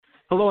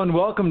Hello and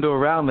welcome to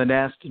Around the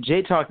Nest,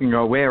 Jay talking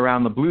our way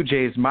around the Blue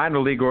Jays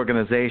minor league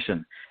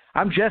organization.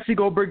 I'm Jesse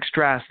Goldberg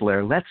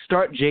Strassler. Let's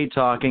start Jay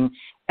talking,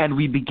 and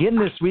we begin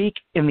this week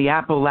in the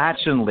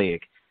Appalachian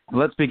League.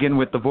 Let's begin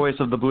with the voice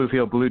of the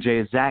Bluefield Blue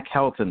Jays, Zach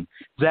Helton.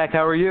 Zach,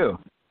 how are you?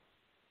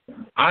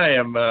 I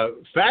am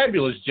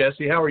fabulous,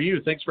 Jesse. How are you?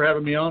 Thanks for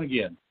having me on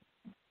again.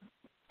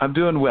 I'm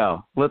doing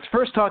well. Let's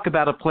first talk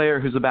about a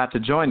player who's about to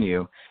join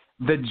you.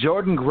 The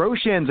Jordan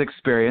Groshans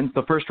experience,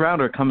 the first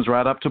rounder, comes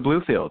right up to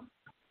Bluefield.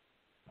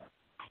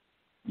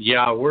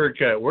 Yeah, we're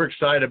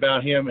excited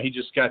about him. He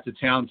just got to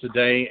town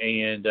today,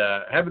 and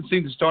haven't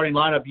seen the starting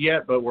lineup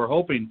yet, but we're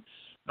hoping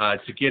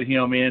to get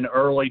him in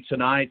early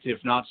tonight, if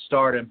not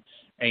start him.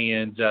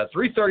 And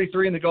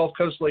 333 in the Gulf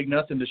Coast League,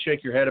 nothing to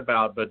shake your head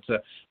about, but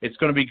it's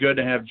going to be good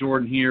to have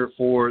Jordan here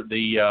for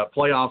the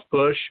playoff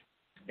push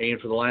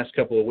and for the last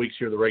couple of weeks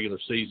here of the regular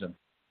season.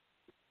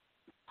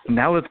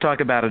 Now let's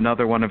talk about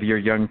another one of your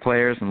young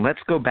players, and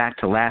let's go back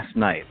to last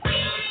night.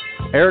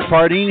 Eric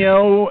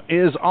Pardinho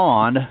is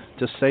on,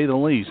 to say the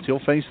least.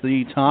 He'll face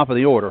the top of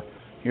the order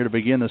here to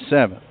begin the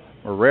seventh.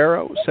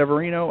 Marrero,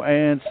 Severino,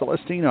 and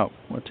Celestino,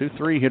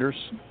 2-3 hitters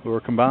who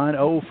are combined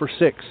 0 for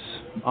 6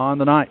 on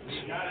the night.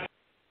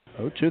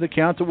 0-2 the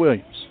count to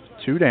Williams.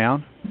 2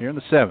 down here in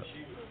the seventh.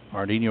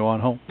 Pardinho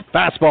on home.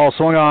 Fastball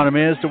swung on and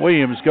missed.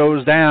 Williams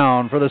goes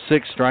down for the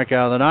 6th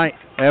strikeout of the night.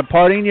 And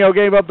Pardinho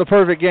gave up the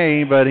perfect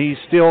game, but he's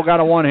still got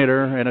a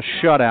one-hitter and a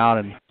shutout.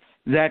 And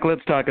Zach,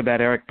 let's talk about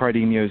Eric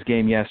Pardinho's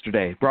game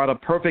yesterday. Brought a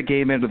perfect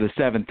game into the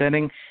 7th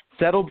inning,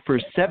 settled for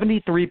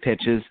 73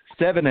 pitches,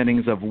 7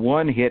 innings of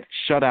 1 hit,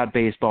 shutout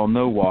baseball,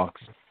 no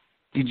walks.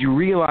 Did you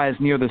realize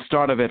near the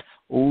start of it,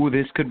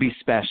 this could be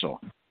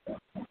special?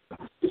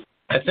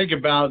 I think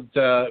about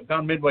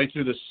midway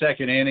through the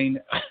 2nd inning,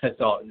 I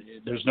thought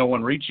there's no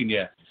one reaching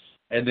yet.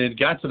 And then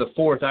got to the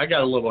 4th, I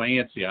got a little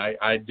antsy.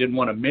 I didn't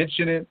want to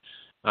mention it.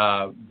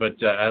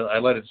 But I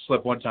let it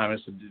slip one time.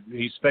 I said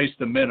he spaced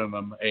the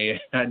minimum, and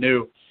I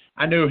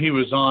knew he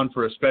was on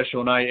for a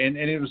special night, and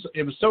it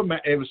was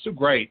so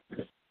great.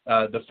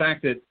 The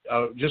fact that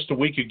just a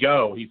week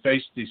ago he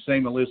faced the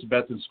same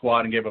Elizabethan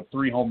squad and gave up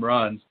 3 home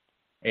runs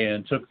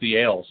and took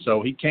the L.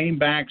 So he came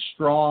back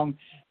strong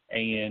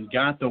and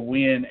got the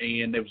win.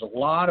 And there was a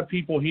lot of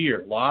people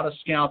here, a lot of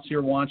scouts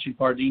here watching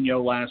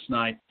Pardinho last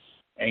night.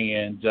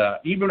 And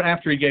even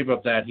after he gave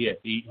up that hit,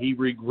 he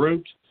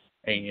regrouped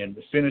and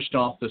finished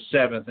off the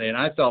 7th. And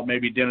I thought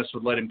maybe Dennis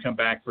would let him come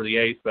back for the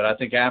 8th, but I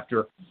think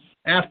after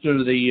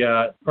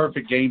the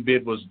perfect game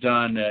bid was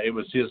done, it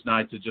was his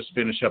night to just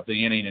finish up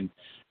the inning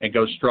and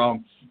go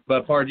strong.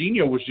 But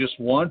Pardinho was just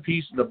one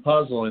piece of the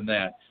puzzle in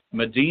that.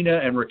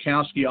 Medina and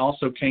Rakowski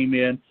also came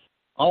in.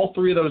 All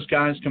 3 of those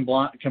guys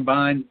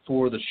combined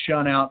for the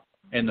shutout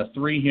and the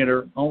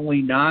 3-hitter.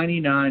 Only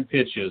 99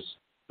 pitches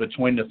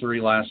between the 3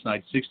 last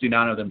night,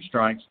 69 of them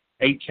strikes,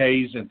 8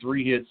 Ks and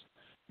 3 hits,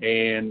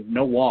 and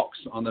no walks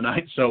on the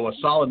night. So a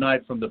solid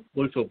night from the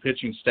Bluefield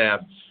pitching staff,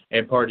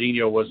 and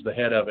Pardinho was the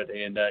head of it.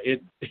 And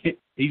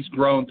he's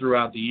grown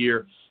throughout the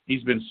year.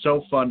 He's been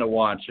so fun to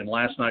watch, and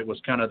last night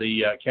was kind of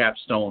the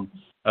capstone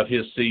of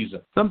his season.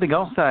 Something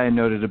else that I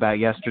noted about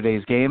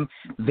yesterday's game,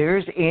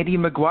 there's Andy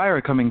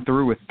McGuire coming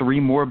through with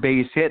 3 more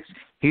base hits.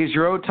 He's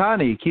your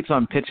Ohtani. He keeps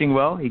on pitching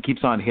well. He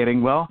keeps on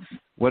hitting well.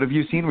 What have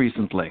you seen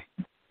recently?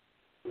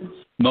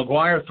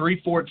 McGuire,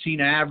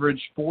 314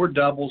 average, 4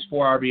 doubles,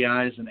 4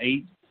 RBIs, and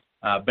 8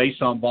 base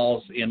on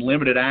balls in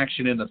limited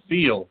action in the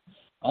field.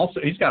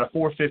 Also, he's got a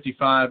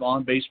 455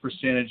 on-base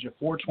percentage, a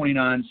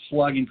 429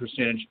 slugging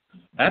percentage.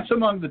 That's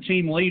among the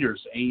team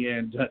leaders,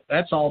 and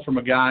that's all from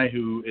a guy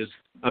who is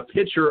a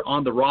pitcher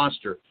on the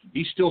roster.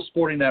 He's still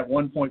sporting that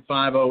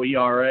 1.50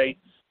 ERA,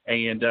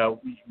 and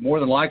more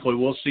than likely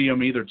we'll see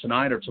him either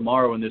tonight or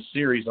tomorrow in this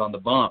series on the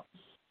bump.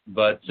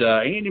 But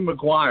Andy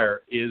McGuire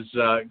is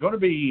going to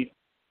be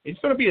 – it's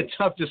going to be a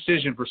tough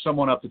decision for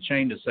someone up the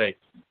chain to say,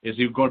 is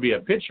he going to be a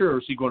pitcher or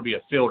is he going to be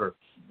a fielder?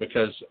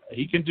 Because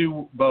he can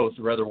do both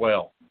rather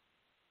well.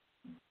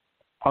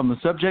 On the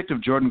subject of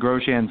Jordan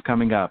Groshans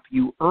coming up,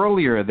 you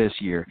earlier this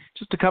year,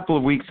 just a couple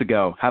of weeks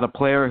ago, had a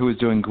player who was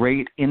doing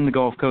great in the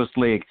Gulf Coast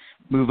League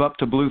move up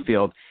to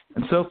Bluefield,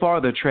 and so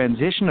far the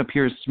transition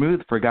appears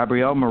smooth for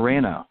Gabriel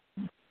Moreno.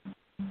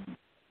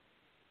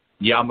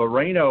 Yeah,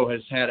 Moreno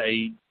has had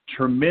a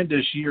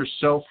tremendous year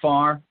so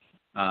far.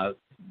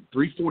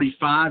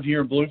 345 here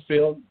in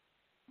Bluefield.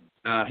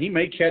 He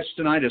may catch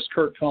tonight, as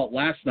Kurt caught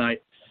last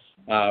night.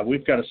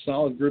 We've got a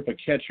solid group of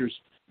catchers,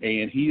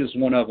 and he is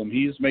one of them.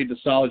 He has made the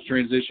solid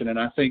transition, and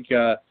I think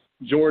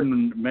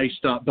Jordan may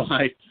stop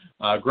by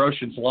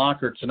Groshan's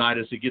locker tonight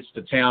as he gets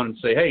to town and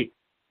say, hey,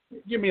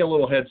 give me a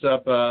little heads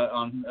up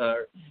on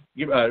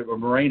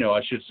Moreno,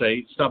 I should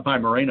say. Stop by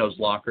Moreno's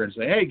locker and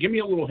say, hey, give me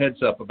a little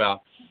heads up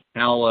about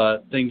how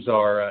things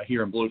are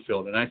here in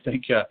Bluefield. And I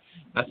think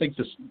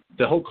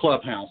the whole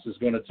clubhouse is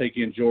going to take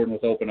in Jordan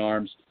with open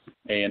arms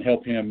and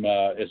help him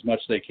as much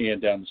as they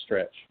can down the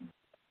stretch.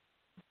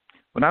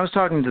 When I was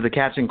talking to the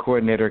catching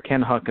coordinator,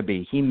 Ken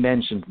Huckabee, he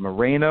mentioned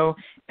Moreno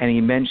and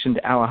he mentioned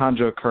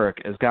Alejandro Kirk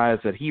as guys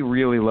that he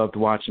really loved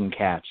watching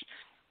catch.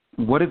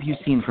 What have you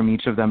seen from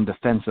each of them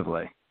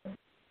defensively?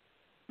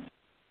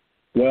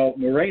 Well,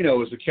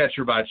 Moreno is a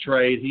catcher by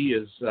trade. He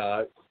is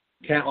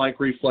cat-like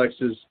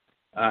reflexes,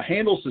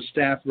 handles the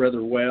staff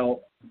rather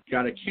well,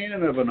 got a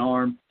cannon of an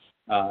arm,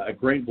 a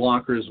great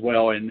blocker as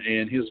well,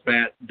 and his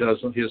bat does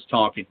his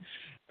talking.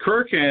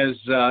 Kirk has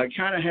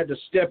kind of had to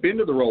step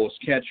into the role as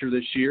catcher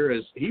this year,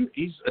 as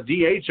he's a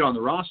DH on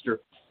the roster,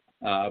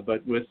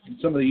 but with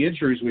some of the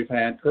injuries we've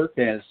had, Kirk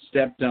has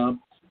stepped up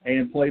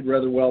and played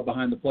rather well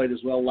behind the plate as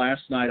well.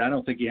 Last night, I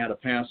don't think he had a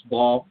pass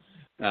ball.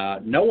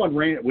 No one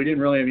ran. We didn't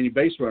really have any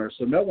base runners,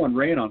 so no one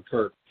ran on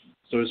Kirk.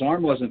 So his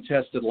arm wasn't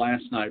tested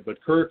last night,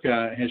 but Kirk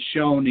has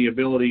shown the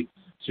ability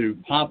to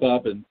pop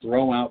up and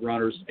throw out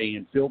runners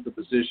and fill the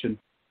position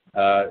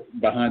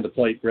behind the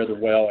plate rather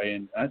well.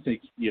 And I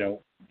think,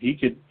 he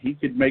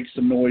could make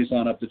some noise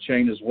on up the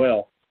chain as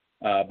well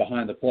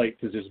behind the plate,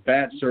 because his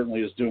bat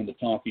certainly is doing the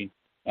talking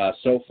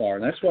so far.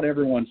 And that's what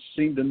everyone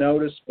seemed to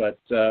notice, but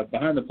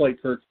behind the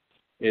plate, Kirk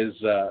is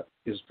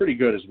pretty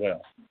good as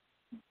well.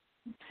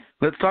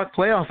 Let's talk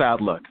playoff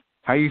outlook.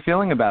 How are you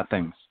feeling about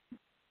things?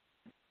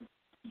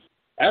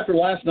 After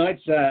last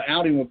night's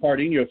outing with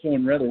Pardinho,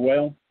 feeling rather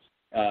well.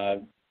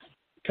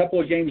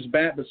 Couple of games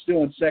back, but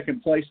still in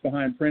second place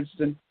behind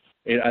Princeton.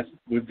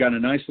 We've got a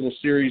nice little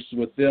series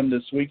with them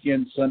this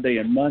weekend, Sunday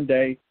and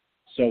Monday,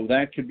 so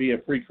that could be a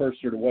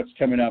precursor to what's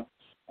coming up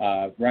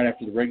right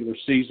after the regular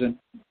season.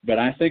 But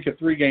I think a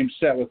 3-game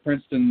set with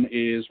Princeton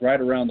is right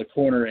around the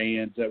corner,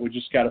 and we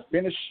just got to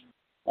finish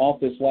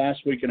off this last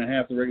week and a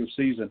half of the regular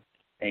season.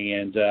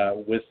 And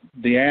with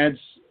the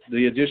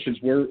additions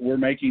we're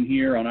making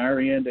here on our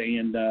end,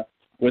 and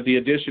with the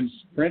additions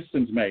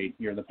Princeton's made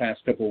here in the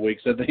past couple of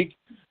weeks, I think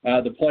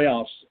the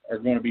playoffs are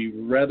going to be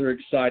rather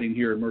exciting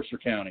here in Mercer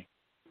County.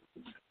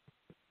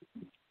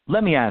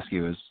 Let me ask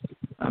you, as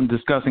I'm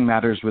discussing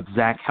matters with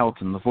Zach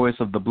Helton, the voice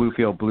of the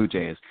Bluefield Blue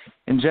Jays.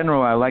 In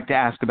general, I like to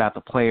ask about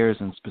the players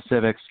and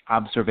specifics,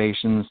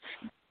 observations.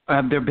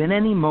 Have there been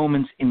any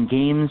moments in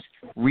games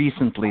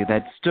recently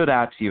that stood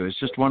out to you as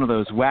just one of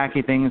those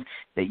wacky things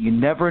that you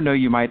never know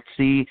you might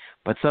see,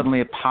 but suddenly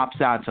it pops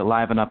out to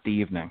liven up the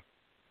evening?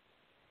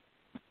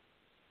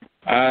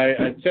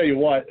 I tell you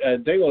what,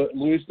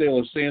 Luis De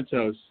Los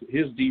Santos,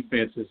 his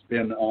defense has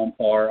been on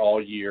par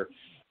all year.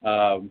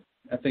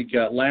 I think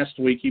last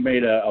week he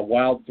made a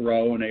wild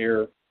throw, an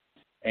error,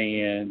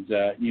 and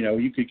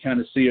you could kind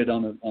of see it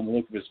on the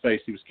look of his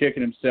face. He was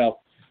kicking himself.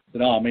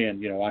 Said, "Oh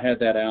man, I had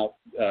that out."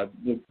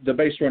 The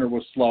base runner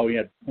was slow. He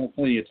had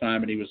plenty of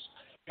time, and he was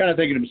kind of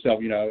thinking to himself,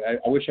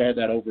 I wish I had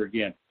that over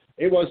again.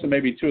 It wasn't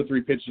maybe 2 or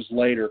 3 pitches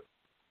later,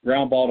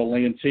 ground ball to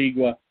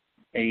Lantigua,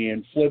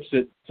 and flips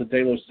it to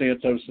De Los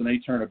Santos, and they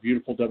turn a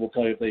beautiful double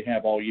play that they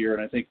have all year.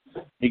 And I think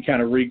he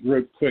kind of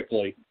regrouped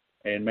quickly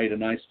and made a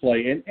nice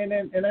play.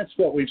 And that's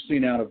what we've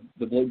seen out of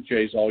the Blue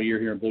Jays all year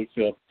here in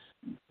Bluefield.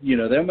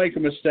 They'll make a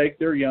mistake.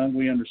 They're young.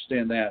 We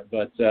understand that.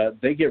 But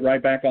they get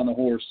right back on the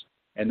horse,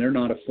 and they're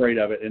not afraid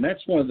of it. And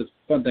that's one of the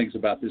fun things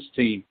about this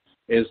team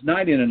is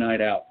night in and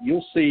night out.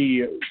 You'll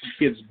see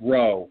kids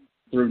grow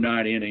through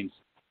 9 innings.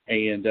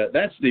 And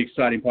that's the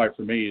exciting part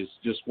for me, is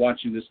just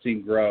watching this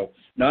team grow,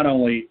 not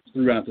only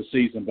throughout the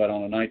season, but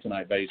on a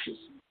night-to-night basis.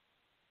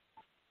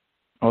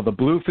 Well, the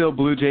Bluefield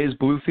Blue Jays,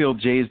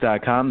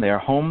 BluefieldJays.com, they're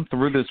home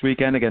through this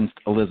weekend against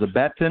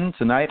Elizabethton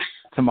tonight,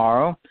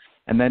 tomorrow,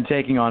 and then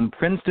taking on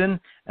Princeton,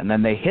 and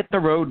then they hit the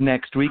road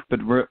next week,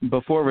 but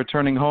before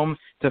returning home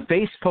to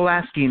face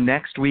Pulaski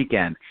next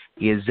weekend.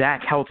 He is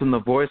Zach Helton, the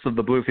voice of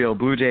the Bluefield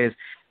Blue Jays.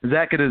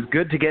 Zach, it is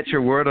good to get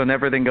your word on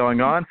everything going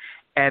on,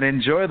 and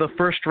enjoy the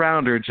first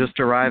rounder just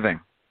arriving.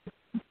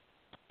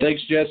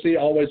 Thanks, Jesse.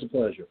 Always a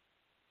pleasure.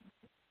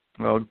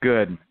 Well,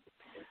 good.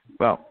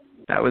 Well,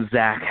 that was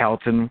Zach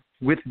Helton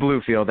with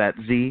Bluefield at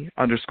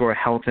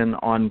 @Z_Helton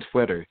on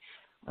Twitter.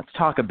 Let's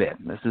talk a bit.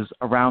 This is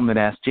Around the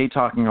Nest, Jay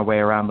talking away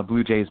around the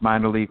Blue Jays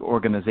minor league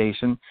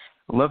organization.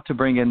 I'd love to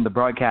bring in the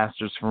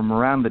broadcasters from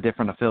around the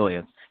different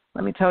affiliates.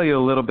 Let me tell you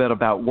a little bit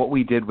about what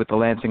we did with the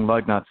Lansing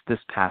Lugnuts this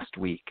past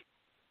week.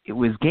 It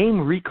was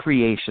game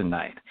recreation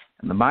night,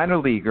 and the minor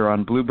leaguer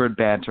on Bluebird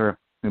Banter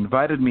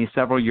invited me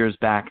several years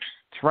back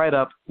to write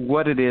up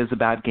what it is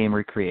about game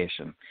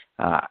recreation.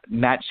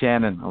 Matt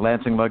Shannon, a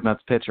Lansing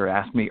Lugnuts pitcher,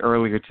 asked me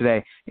earlier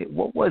today,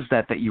 what was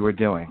that you were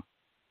doing?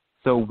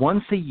 So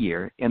once a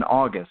year in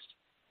August,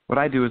 what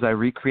I do is I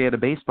recreate a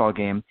baseball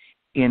game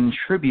in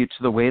tribute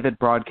to the way that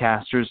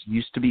broadcasters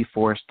used to be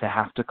forced to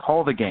have to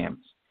call the games.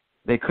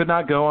 They could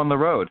not go on the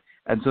road,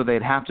 and so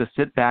they'd have to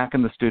sit back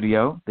in the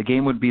studio. The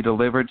game would be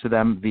delivered to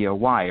them via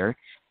wire,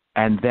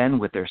 and then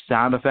with their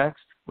sound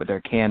effects, with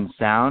their canned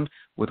sound,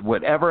 with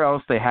whatever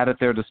else they had at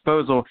their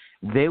disposal,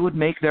 they would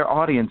make their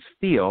audience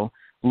feel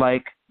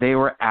like they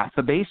were at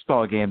the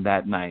baseball game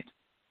that night.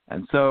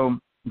 And so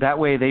that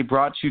way they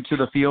brought you to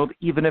the field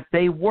even if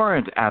they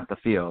weren't at the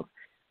field.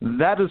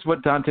 That is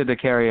what Dante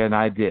DeCaria and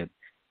I did.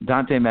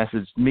 Dante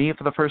messaged me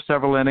for the first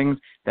several innings,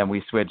 then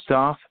we switched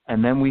off,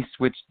 and then we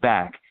switched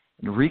back,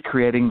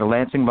 recreating the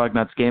Lansing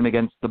Lugnuts game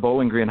against the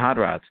Bowling Green Hot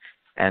Rods.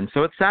 And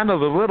so it sounded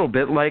a little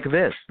bit like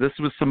this. This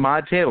was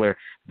Samad Taylor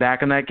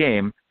back in that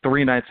game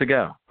 3 nights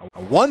ago.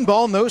 A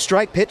 1-ball,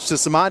 no-strike pitch to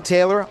Samad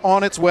Taylor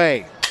on its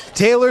way.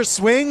 Taylor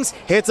swings,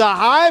 hits a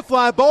high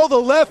fly ball to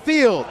left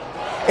field.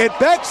 It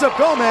backs up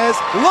Gomez,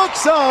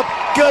 looks up,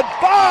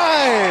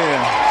 goodbye!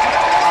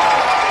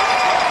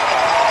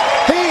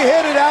 He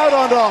hit it out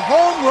onto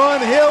home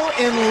run hill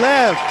in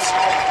left.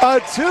 A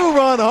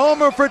 2-run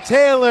homer for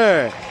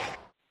Taylor.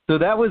 So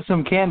that was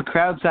some canned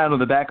crowd sound in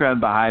the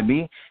background behind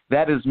me.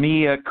 That is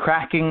me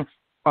cracking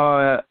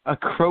a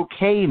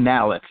croquet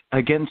mallet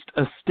against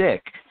a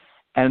stick.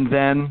 And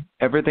then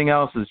everything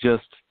else is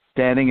just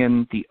standing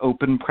in the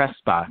open press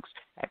box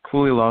at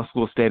Cooley Law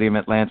School Stadium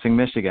at Lansing,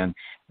 Michigan,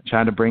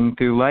 trying to bring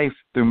through life,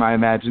 through my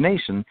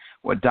imagination,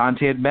 what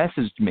Dante had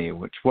messaged me,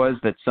 which was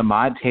that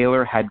Samad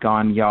Taylor had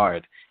gone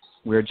yard.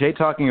 We're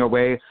Jay-talking our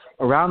way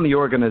around the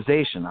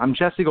organization. I'm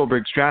Jesse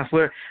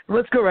Goldberg-Strassler, and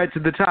let's go right to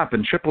the top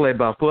in AAA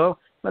Buffalo.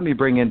 Let me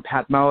bring in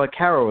Pat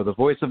Malacaro, the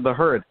voice of the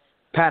herd.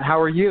 Pat, how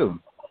are you?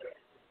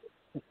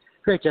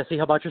 Great, Jesse.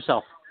 How about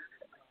yourself?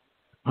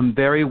 I'm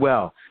very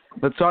well.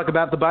 Let's talk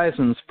about the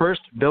Bisons.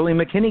 First, Billy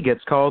McKinney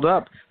gets called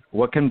up.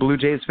 What can Blue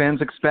Jays fans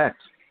expect?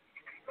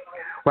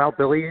 Well,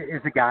 Billy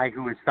is a guy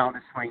who has found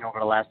his swing over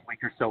the last week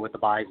or so with the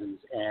Bisons,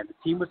 and the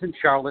team was in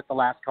Charlotte the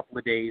last couple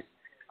of days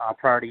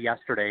prior to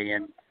yesterday.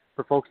 And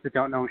for folks that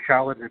don't know,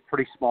 Charlotte is a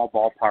pretty small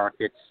ballpark.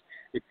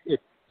 It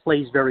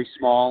plays very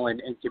small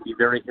and can be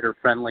very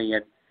hitter-friendly.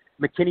 And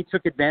McKinney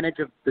took advantage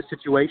of the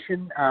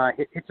situation,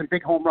 hit some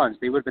big home runs.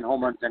 They would have been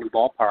home runs in any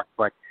ballpark,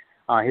 but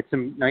hit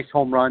some nice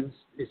home runs.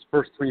 His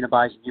first 3 in a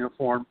Bison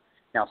uniform,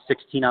 now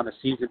 16 on the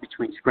season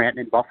between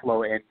Scranton and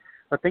Buffalo. And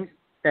the thing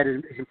that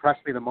has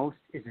impressed me the most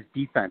is his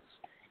defense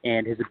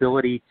and his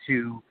ability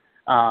to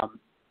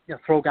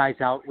throw guys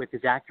out with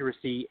his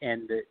accuracy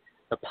and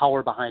the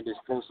power behind his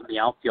throws from the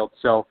outfield.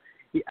 So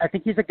I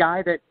think he's a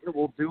guy that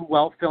will do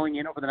well filling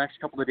in over the next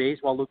couple of days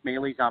while Luke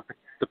Mailey's on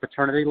the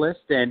paternity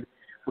list, and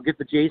we'll give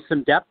the Jays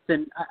some depth.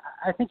 And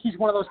I think he's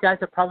one of those guys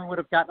that probably would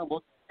have gotten a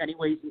look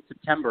anyways in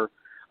September,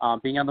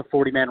 being on the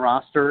 40-man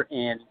roster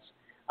and,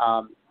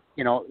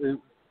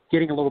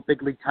 getting a little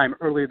big league time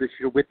earlier this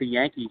year with the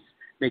Yankees,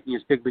 making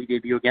his big league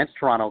debut against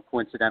Toronto,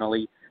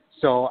 coincidentally.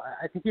 So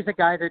I think he's a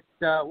guy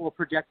that will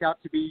project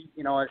out to be,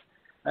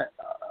 a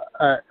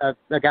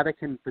guy that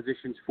can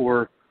positions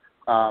for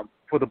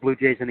the Blue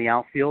Jays in the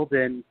outfield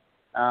and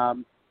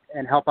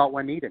help out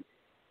when needed.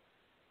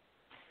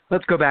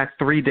 Let's go back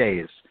 3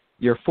 days.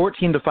 Your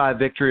 14-5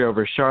 victory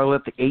over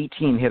Charlotte, the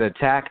 18-hit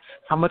attack.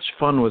 How much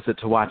fun was it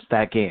to watch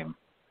that game?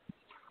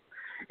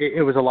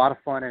 It was a lot of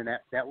fun, and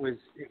that was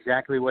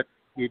exactly what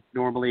you'd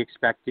normally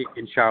expect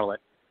in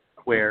Charlotte,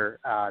 where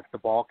the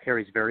ball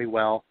carries very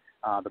well.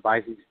 The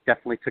Bisons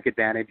definitely took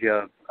advantage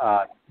of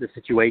the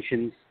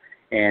situations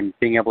and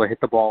being able to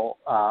hit the ball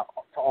to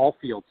all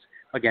fields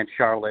against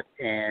Charlotte.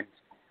 And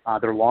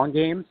their long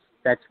games,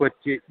 that's what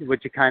you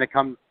kind of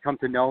come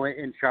to know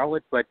in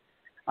Charlotte. But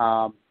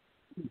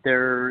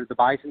the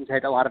Bisons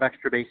had a lot of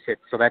extra base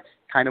hits, so that's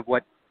kind of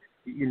what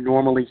you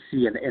normally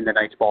see in the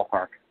Knights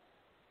ballpark.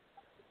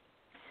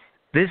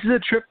 This is a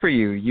trip for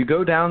you. You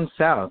go down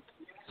south.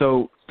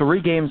 So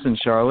 3 games in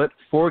Charlotte,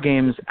 4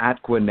 games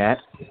at Gwinnett.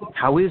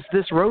 How is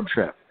this road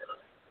trip?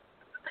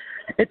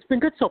 It's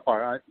been good so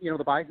far.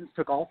 The Bisons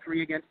took all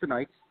 3 against the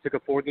Knights, took a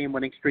 4-game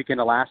winning streak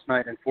into last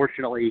night.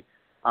 Unfortunately,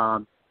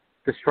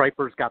 the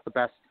Stripers got the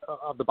best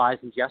of the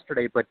Bisons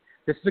yesterday, but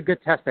this is a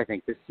good test, I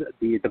think.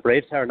 The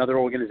Braves are another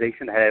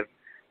organization that have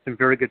some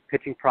very good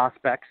pitching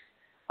prospects.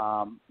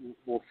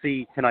 We'll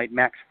see tonight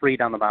Max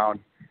Fried on the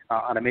mound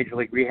on a Major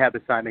League rehab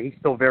assignment. He's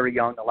still very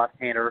young, a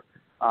left-hander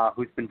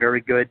who's been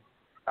very good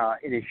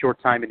in his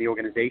short time in the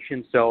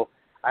organization. So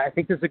I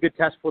think this is a good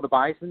test for the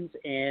Bisons,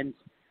 and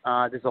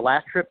there's a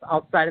last trip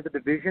outside of the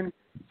division.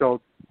 So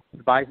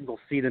the Bisons will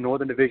see the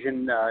Northern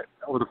Division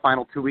over the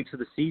final 2 weeks of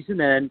the season,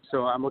 and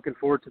so I'm looking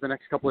forward to the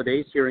next couple of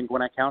days here in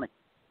Gwinnett County.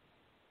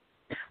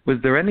 Was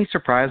there any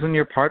surprise on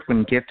your part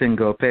when Gift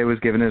Ngope was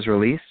given his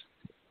release?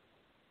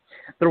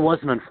 There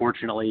wasn't,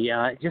 unfortunately.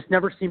 Just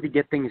never seemed to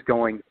get things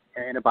going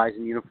in a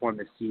Bison uniform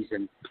this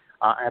season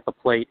at the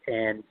plate.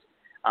 And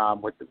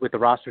with the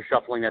roster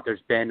shuffling that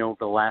there's been over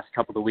the last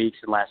couple of weeks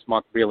and last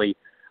month, really,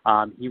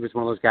 he was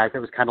one of those guys that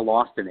was kind of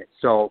lost in it.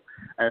 So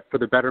for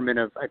the betterment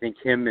of, I think,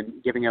 him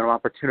and giving him an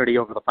opportunity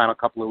over the final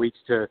couple of weeks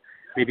to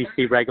maybe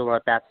see regular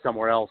at bats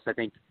somewhere else, I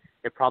think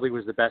it probably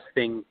was the best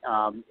thing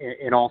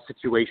in all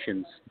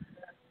situations.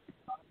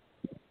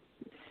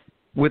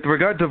 With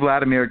regard to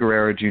Vladimir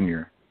Guerrero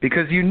Jr.,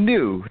 because you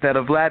knew that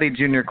a Vladdy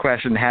Jr.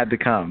 question had to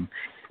come.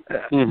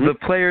 The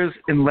players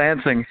in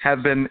Lansing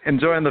have been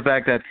enjoying the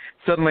fact that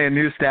suddenly a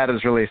new stat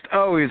is released.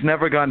 Oh, he's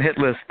never gone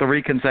hitless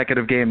 3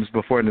 consecutive games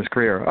before in his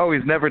career. Oh,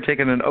 he's never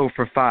taken an 0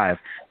 for 5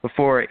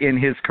 before in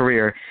his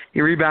career. He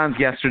rebounds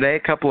yesterday,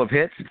 a couple of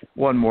hits,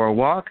 1 more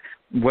walk.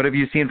 What have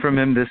you seen from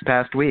him this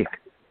past week?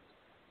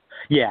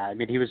 Yeah, I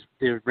mean, he was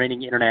the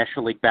reigning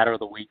International League Batter of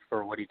the Week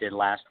for what he did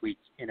last week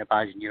in a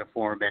Bison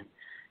uniform, and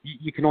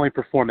you can only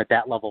perform at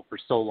that level for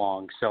so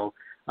long. So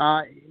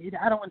I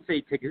don't want to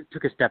say he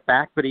took a step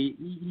back, but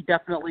he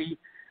definitely,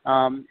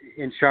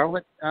 in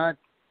Charlotte,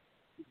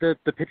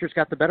 the pitchers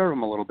got the better of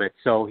him a little bit.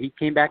 So he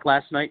came back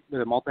last night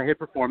with a multi-hit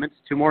performance,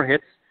 2 more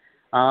hits,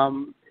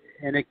 and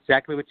and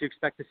exactly what you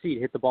expect to see.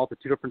 Hit the ball at the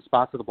two different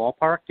spots of the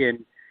ballpark, and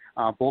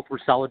both were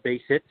solid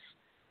base hits.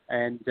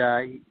 And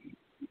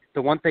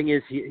the one thing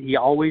is he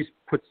always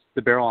puts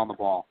the barrel on the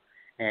ball.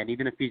 And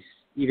even if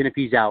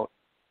he's out,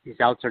 his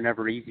outs are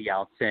never easy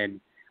outs. And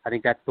I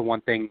think that's the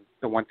one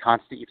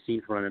constant you've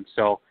seen from him.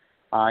 So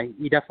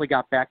he definitely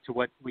got back to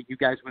what you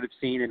guys would have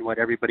seen and what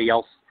everybody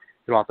else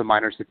throughout the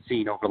minors had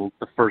seen over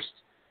the first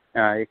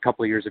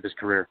couple of years of his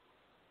career.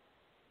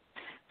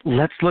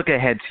 Let's look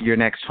ahead to your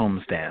next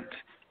homestand.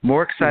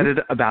 More excited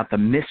about the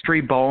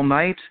Mystery Ball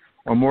Night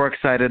or more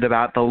excited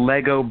about the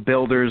Lego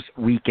Builders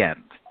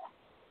Weekend?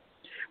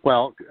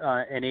 Well,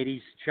 an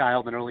 80s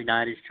child, an early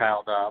 90s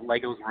child,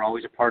 Legos were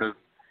always a part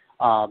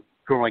of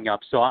growing up.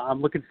 So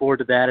I'm looking forward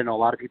to that, and a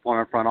lot of people in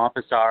our front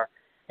office are.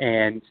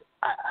 And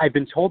I've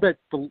been told that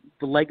the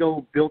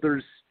Lego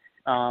Builders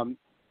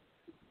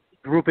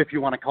group, if you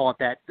want to call it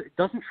that,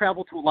 doesn't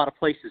travel to a lot of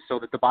places, so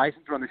that the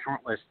Bisons are on the short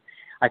list,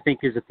 I think,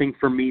 is a thing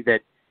for me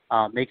that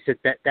makes it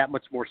that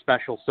much more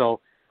special.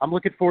 So I'm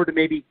looking forward to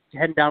maybe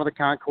heading down to the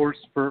concourse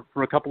for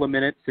a couple of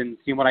minutes and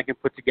seeing what I can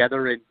put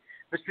together. And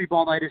Mystery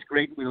Ball Night is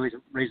great. We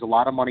raise a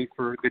lot of money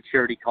for a good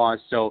charity cause,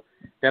 so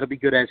that'll be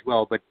good as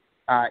well. But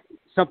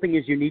something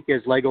as unique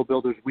as Lego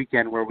Builders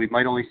Weekend, where we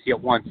might only see it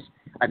once,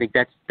 I think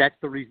that's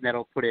the reason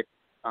that'll put it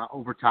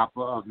over top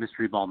of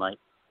Mystery Ball Night.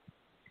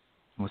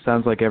 Well,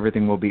 sounds like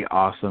everything will be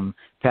awesome.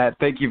 Pat,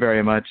 thank you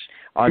very much.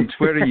 On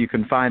Twitter, you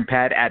can find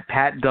Pat at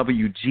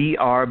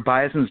PatWGR,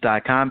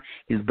 Bisons.com.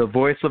 He's the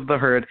voice of the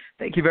herd.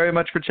 Thank you very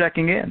much for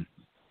checking in.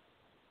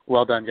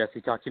 Well done,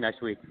 Jesse. Talk to you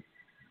next week.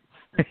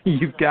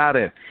 You've got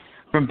it.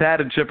 From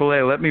Pat at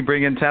AAA, let me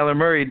bring in Tyler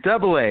Murray,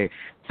 AA.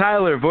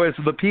 Tyler, voice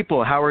of the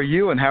people, how are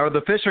you and how are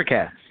the Fisher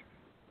Cats?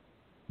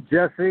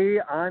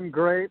 Jesse, I'm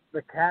great.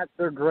 The Cats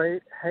are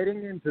great.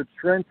 Heading into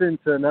Trenton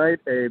tonight,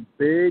 a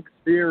big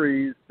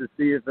series to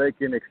see if they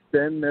can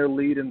extend their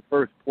lead in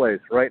first place.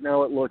 Right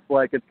now it looks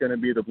like it's going to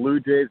be the Blue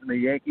Jays and the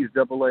Yankees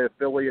AA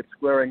affiliates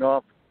squaring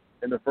off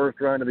in the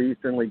first round of the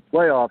Eastern League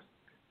playoffs.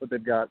 But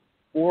they've got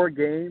 4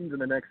 games in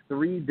the next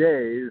 3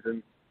 days,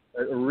 and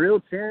a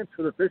real chance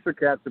for the Fisher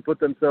Cats to put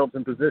themselves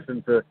in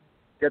position to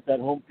get that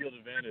home field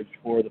advantage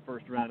for the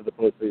first round of the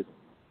postseason.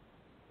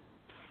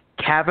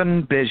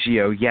 Cavan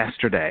Biggio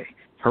yesterday,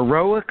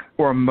 heroic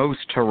or most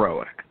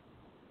heroic?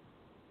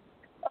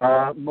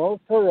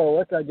 Most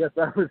heroic, I guess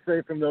I would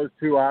say, from those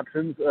two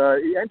options.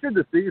 He entered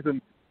the season,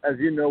 as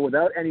you know,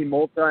 without any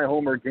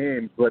multi-homer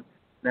games, but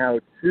now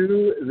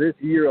 2 this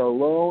year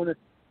alone,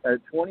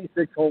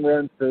 26 home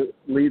runs to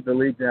lead the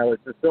league now.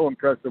 It's just so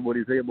impressive what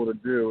he's able to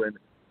do. And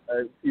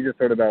you just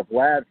heard about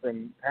Vlad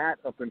from Pat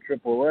up in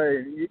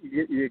AAA.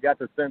 You got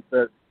the sense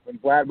that when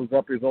Vlad was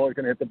up, he was always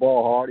going to hit the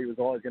ball hard. He was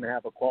always going to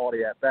have a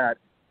quality at bat.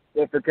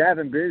 But for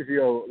Cavan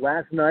Biggio,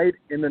 last night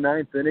in the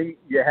 9th inning,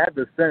 you had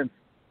the sense,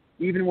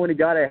 even when he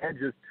got ahead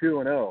just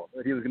 2-0,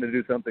 that he was going to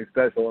do something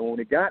special. And when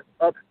he got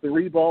up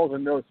 3 balls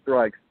and no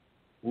strikes,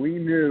 we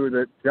knew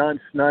that John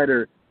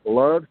Schneider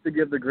loves to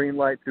give the green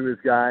light to his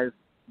guys.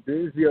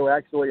 Biggio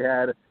actually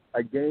had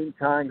a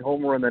game-tying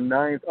homer in the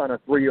 9th on a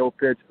 3-0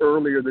 pitch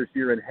earlier this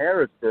year in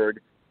Harrisburg.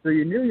 So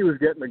you knew he was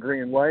getting the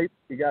green light.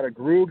 He got a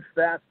grooved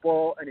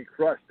fastball, and he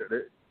crushed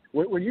it.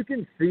 When you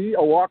can see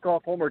a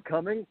walk-off homer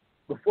coming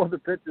before the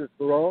pitch is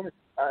thrown,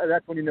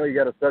 that's when you know you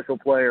got a special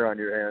player on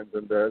your hands.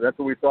 And that's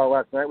what we saw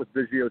last night with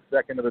Biggio's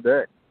second of the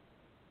day.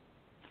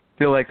 I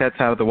feel like that's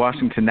how the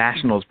Washington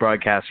Nationals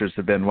broadcasters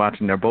have been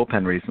watching their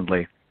bullpen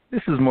recently.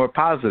 This is more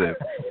positive.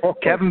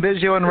 Cavan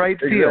Biggio in right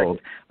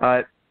field.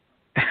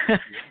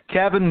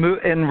 Cavan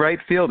in right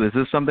field, is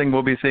this something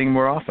we'll be seeing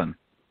more often?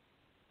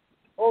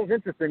 Oh, it was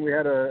interesting. We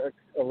had a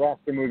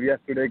roster move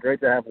yesterday.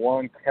 Great to have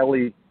Juan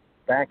Kelly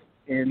back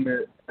in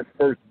at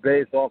first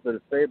base off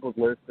the disabled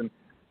list. And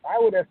I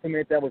would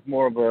estimate that was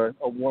more of a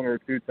 1 or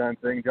 2 time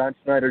thing. John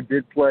Schneider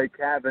did play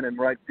Cavan in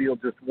right field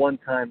just 1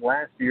 time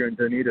last year in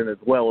Dunedin as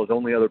well, as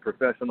only other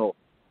professional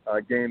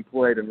game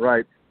played in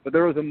right. But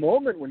there was a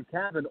moment when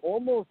Cavan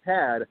almost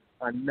had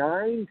a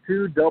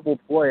 9-2 double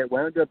play. It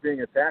wound up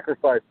being a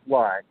sacrifice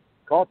fly.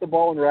 Caught the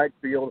ball in right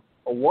field,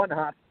 a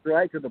 1-hop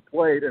strike to the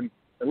plate, and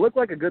it looked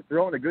like a good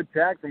throw and a good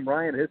tag from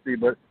Ryan Hissey,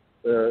 but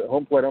the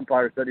home plate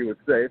umpire said he was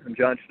safe, and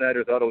John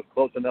Schneider thought it was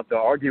close enough to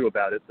argue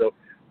about it. So,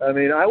 I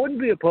mean, I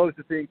wouldn't be opposed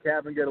to seeing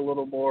Cavan get a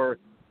little more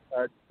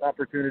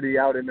opportunity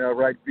out in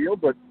right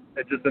field, but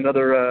it's just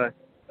another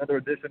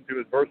addition to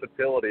his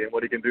versatility and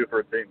what he can do for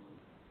a team.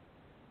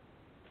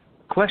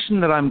 Question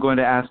that I'm going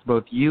to ask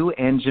both you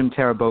and Jim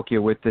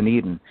Tarabokia with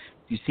Dunedin. Do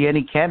you see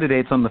any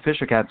candidates on the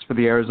Fisher Cats for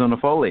the Arizona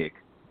Fall League?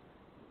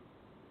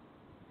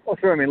 Well,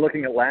 sure. I mean,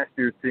 looking at last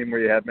year's team where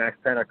you had Max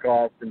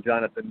Pentecost and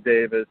Jonathan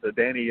Davis,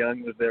 Danny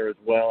Young was there as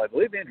well. I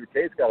believe Andrew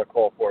Case got a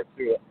call for it,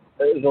 too.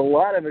 There's a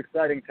lot of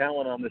exciting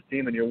talent on this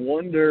team, and you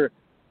wonder,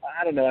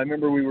 I don't know, I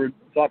remember we were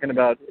talking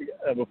about,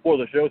 before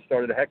the show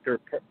started, Hector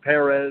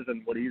Perez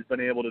and what he's been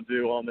able to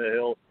do on the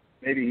hill.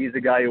 Maybe he's a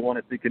guy you want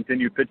to see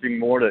continue pitching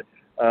more to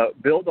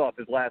build off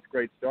his last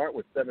great start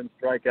with 7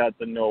 strikeouts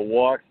and no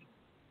walks.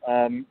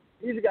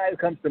 He's a guy who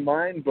comes to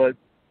mind, but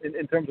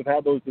in terms of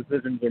how those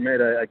decisions are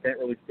made, I can't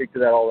really speak to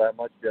that all that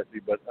much,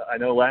 Jesse. But I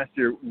know last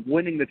year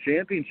winning the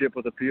championship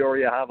with the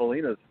Peoria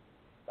Javelinas,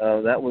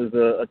 that was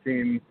a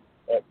team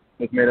that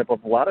was made up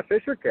of a lot of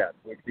Fisher Cats.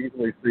 We could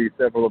easily see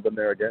several of them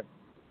there again.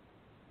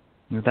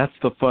 That's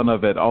the fun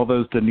of it. All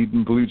those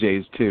Dunedin Blue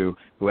Jays, too,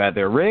 who had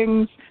their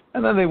rings,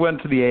 and then they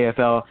went to the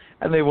AFL,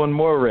 and they won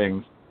more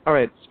rings. All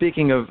right,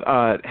 speaking of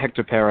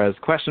Hector Perez,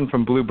 question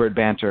from Bluebird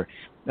Banter,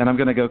 and I'm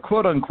going to go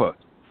quote-unquote.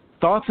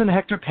 Thoughts on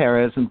Hector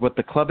Perez and what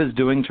the club is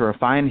doing to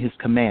refine his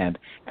command,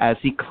 as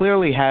he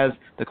clearly has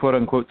the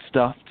quote-unquote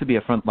stuff to be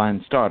a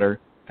frontline starter.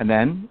 And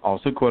then,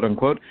 also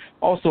quote-unquote,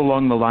 also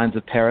along the lines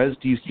of Perez,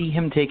 do you see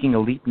him taking a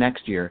leap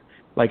next year,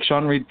 like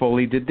Sean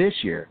Reed-Foley did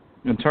this year,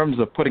 in terms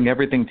of putting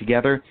everything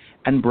together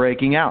and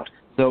breaking out?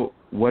 So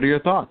what are your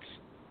thoughts?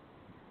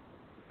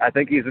 I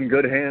think he's in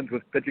good hands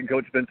with pitching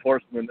coach Vince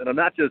Horstman. And I'm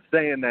not just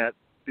saying that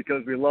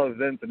because we love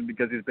Vince and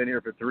because he's been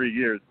here for 3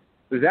 years.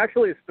 There's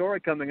actually a story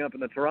coming up in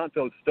the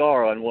Toronto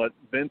Star on what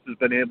Vince has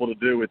been able to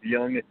do with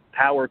young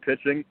power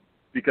pitching,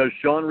 because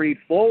Sean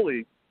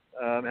Reed-Foley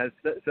has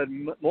said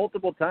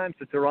multiple times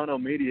to Toronto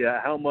media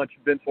how much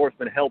Vince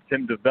Horstman helped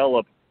him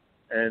develop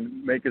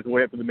and make his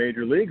way up to the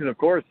major leagues. And, of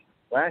course,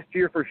 last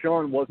year for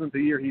Sean wasn't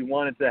the year he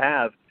wanted to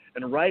have.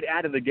 And right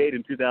out of the gate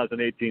in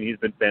 2018, he's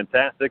been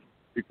fantastic.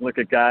 You can look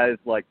at guys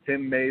like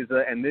Tim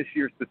Meza, and this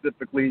year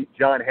specifically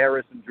John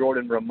Harris and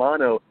Jordan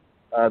Romano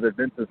that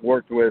Vince has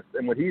worked with.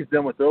 And what he's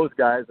done with those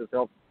guys has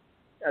helped,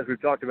 as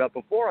we've talked about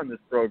before on this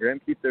program,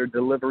 keep their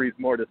deliveries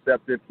more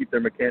deceptive, keep their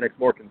mechanics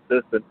more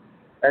consistent.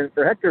 And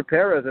for Hector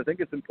Perez, I think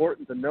it's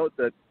important to note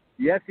that,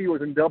 yes, he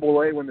was in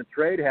Double-A when the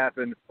trade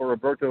happened for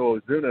Roberto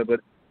Ozuna,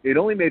 but he'd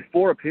only made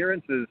 4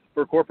 appearances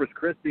for Corpus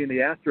Christi in the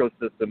Astros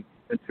system,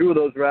 and 2 of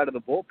those were out of the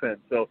bullpen.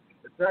 So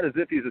it's not as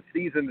if he's a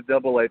seasoned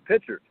Double-A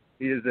pitcher.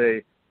 He is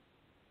a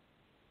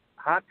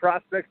hot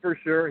prospect for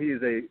sure. He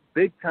is a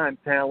big-time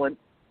talent,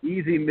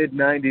 easy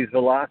mid-90s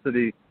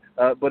velocity.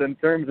 But in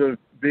terms of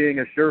being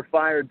a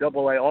surefire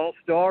Double-A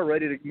all-star,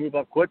 ready to move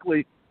up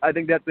quickly, I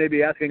think that's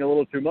maybe asking a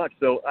little too much.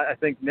 So I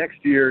think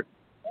next year,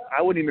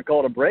 I wouldn't even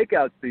call it a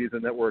breakout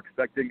season that we're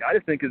expecting. I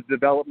just think his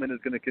development is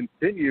going to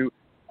continue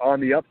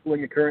on the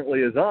upswing it currently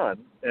is on,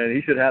 and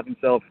he should have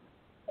himself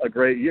a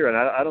great year. And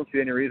I don't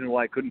see any reason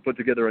why he couldn't put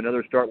together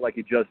another start like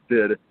he just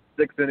did.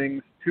 6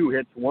 innings, 2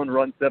 hits, 1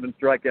 run, 7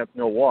 strikeouts,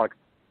 no walks.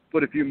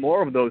 Put a few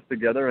more of those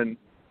together, and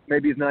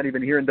maybe he's not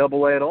even here in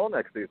Double-A at all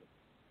next season.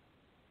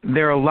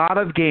 There are a lot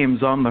of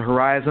games on the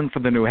horizon for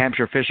the New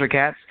Hampshire Fisher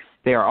Cats.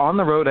 They are on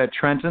the road at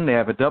Trenton. They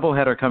have a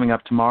doubleheader coming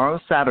up tomorrow,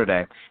 Saturday.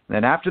 And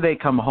then after they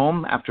come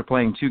home, after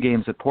playing 2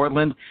 games at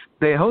Portland,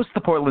 they host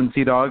the Portland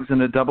Sea Dogs in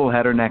a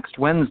doubleheader next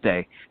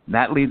Wednesday. And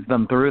that leads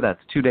them through.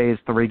 That's 2 days,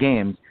 3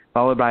 games,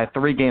 followed by a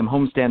 3-game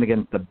homestand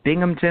against the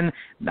Binghamton,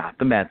 not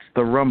the Mets,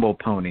 the Rumble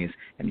Ponies.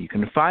 And you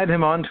can find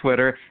him on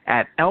Twitter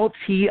at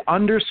LT__Murray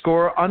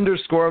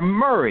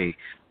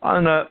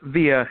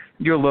via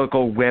your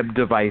local web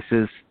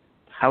devices.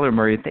 Tyler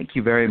Murray, thank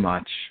you very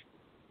much.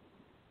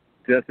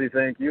 Jesse,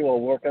 thank you. I'll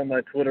work on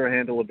my Twitter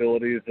handle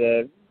abilities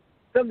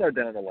somewhere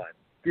down the line.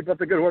 Keep up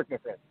the good work, my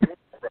friend.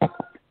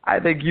 I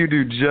think you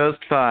do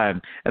just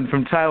fine. And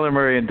from Tyler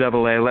Murray in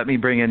Double-A, let me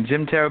bring in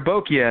Jim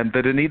Tarabokia and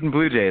the Dunedin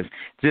Blue Jays.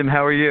 Jim,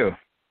 how are you?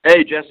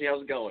 Hey, Jesse,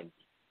 how's it going?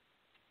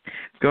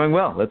 It's going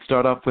well. Let's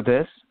start off with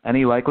this.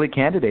 Any likely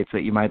candidates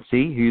that you might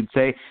see who you'd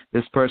say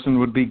this person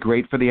would be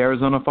great for the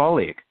Arizona Fall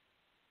League?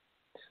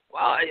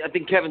 Well, I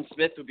think Kevin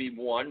Smith would be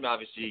one.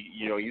 Obviously,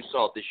 you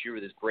saw it this year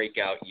with his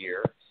breakout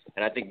year.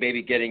 And I think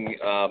maybe getting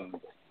a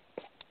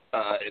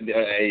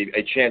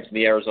chance in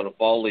the Arizona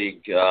Fall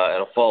League and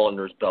a fall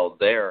under his belt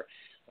there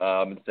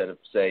instead of,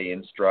 say,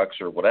 Instructs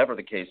or whatever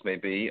the case may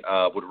be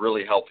would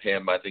really help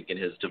him, I think, in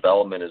his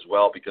development as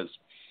well, because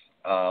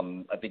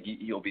I think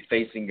he'll be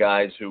facing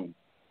guys who,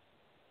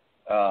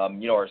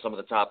 are some of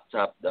the top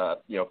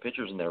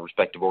pitchers in their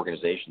respective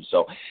organizations.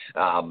 So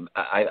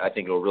I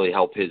think it will really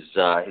help his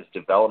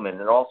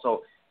development, and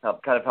also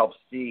kind of help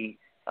see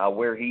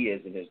where he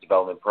is in his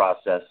development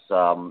process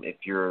if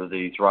you're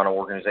the Toronto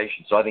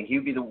organization. So I think he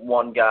would be the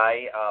one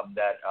guy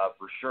that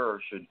for sure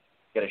should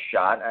get a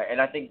shot.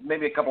 And I think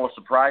maybe a couple of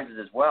surprises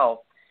as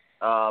well.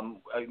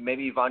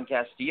 Maybe Ivan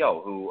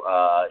Castillo, who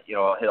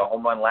hit a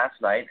home run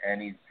last night,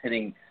 and he's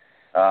hitting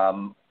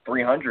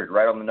 300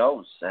 right on the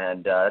nose,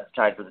 and that's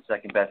tied for the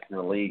second best in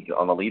the league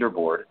on the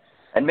leaderboard.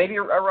 And maybe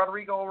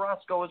Rodrigo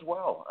Orozco as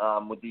well,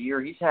 with the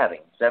year he's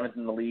having. 7th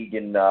in the league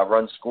in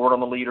runs scored on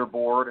the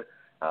leaderboard,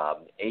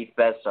 5th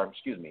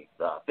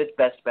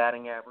best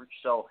batting average.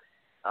 So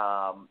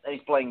and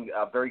he's playing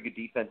very good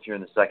defense here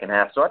in the second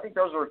half. So I think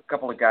those are a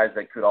couple of guys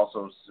that could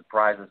also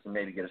surprise us and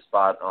maybe get a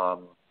spot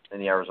in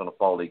the Arizona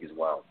Fall League as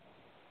well.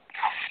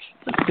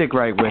 Let's stick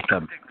right with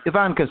them.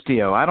 Ivan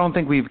Castillo, I don't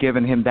think we've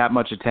given him that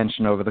much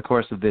attention over the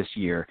course of this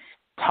year.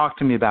 Talk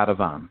to me about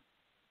Ivan.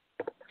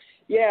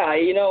 Yeah,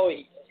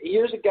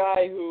 here's a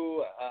guy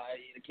who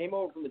came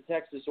over from the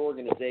Texas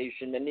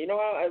organization, and we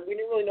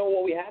didn't really know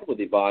what we had with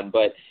Ivan,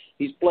 but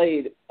he's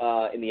played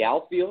in the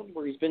outfield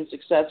where he's been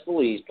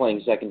successful. He's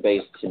playing second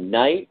base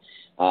tonight.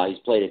 He's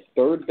played at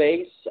third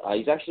base.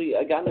 He's actually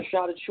gotten a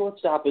shot at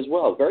shortstop as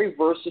well. Very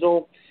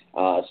versatile,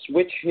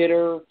 switch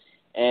hitter,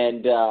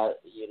 and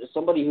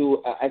somebody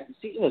who, as the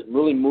season has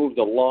really moved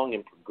along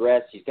and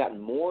progressed, he's gotten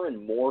more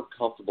and more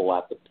comfortable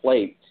at the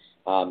plate,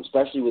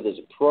 especially with his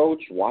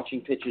approach,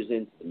 watching pitches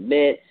into the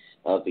mitt.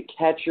 The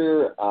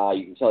catcher,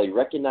 you can tell he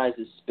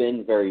recognizes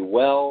spin very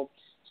well.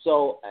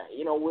 So,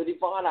 with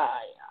Ivan,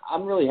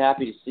 I'm really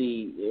happy to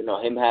see,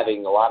 him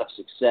having a lot of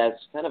success,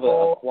 kind of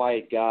a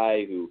quiet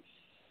guy who,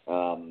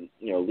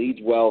 leads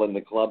well in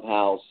the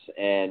clubhouse.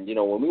 And,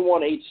 when we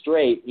won 8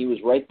 straight, he was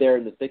right there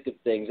in the thick of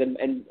things.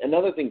 And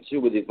another thing, too,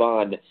 with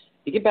Ivan,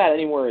 he can bat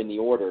anywhere in the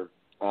order,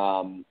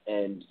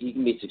 and he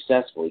can be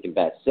successful. He can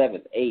bat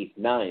 7th, 8th,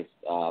 9th,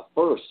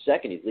 1st,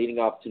 2nd. He's leading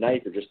off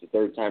tonight for just the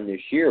 3rd time this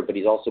year, but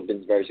he's also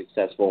been very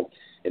successful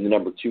in the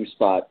number 2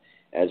 spot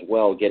as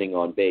well, getting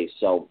on base.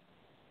 So,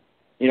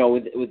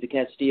 with the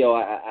Castillo,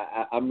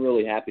 I'm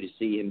really happy to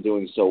see him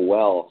doing so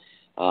well.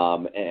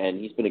 And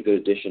he's been a good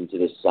addition to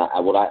this.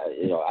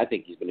 I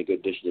think he's been a good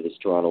addition to this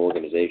Toronto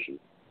organization.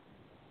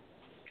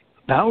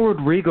 Now,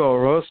 Rodrigo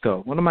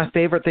Orozco, one of my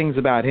favorite things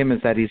about him is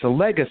that he's a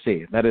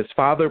legacy, that his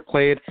father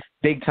played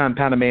big-time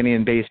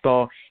Panamanian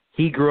baseball.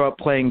 He grew up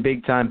playing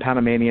big-time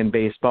Panamanian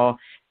baseball.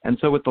 And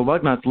so with the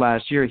Lugnuts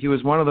last year, he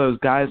was one of those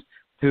guys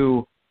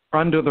who,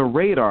 under the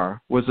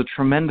radar, was a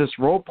tremendous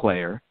role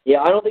player.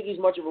 Yeah, I don't think he's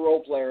much of a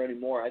role player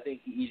anymore. I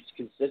think he's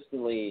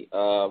consistently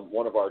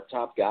one of our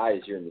top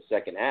guys here in the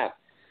second half,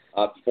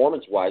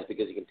 performance-wise,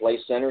 because he can play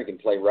center, he can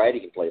play right,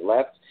 he can play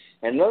left.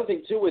 And another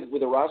thing, too,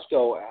 with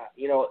Orozco,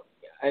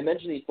 I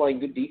mentioned he's playing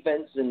good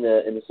defense in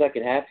the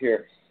second half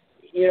here.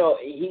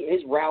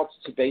 His routes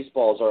to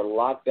baseballs are a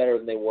lot better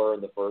than they were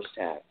in the first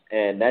half,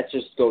 and that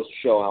just goes to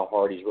show how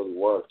hard he's really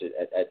worked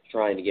at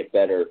trying to get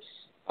better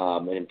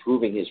and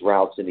improving his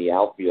routes in the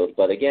outfield.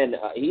 But again,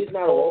 he's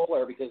not a role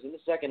player because in the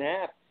second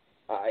half,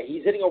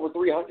 he's hitting over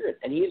 300,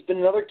 and he's been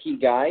another key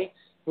guy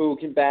who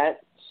can bat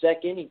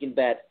second, he can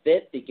bat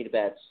 5th, he can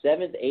bat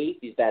 7th, 8th,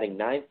 he's batting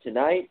 9th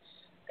tonight.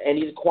 And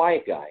he's a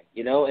quiet guy,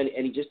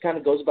 and he just kind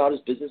of goes about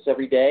his business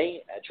every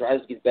day, tries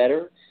to get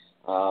better,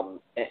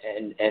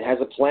 and has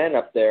a plan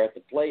up there at the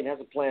plate, and has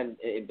a plan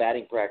in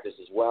batting practice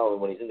as well. And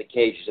when he's in the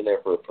cage, he's in there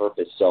for a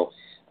purpose. So,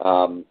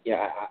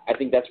 I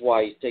think that's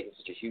why he's taken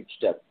such a huge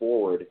step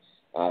forward.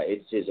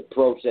 It's his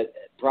approach that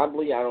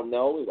probably, I don't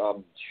know,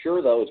 I'm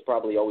sure, though, it's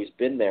probably always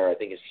been there. I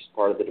think it's just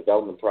part of the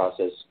development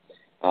process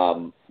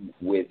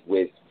with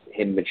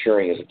him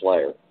maturing as a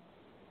player.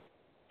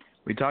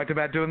 We talked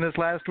about doing this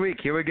last week.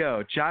 Here we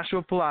go.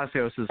 Joshua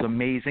Palacios'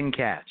 amazing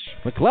catch.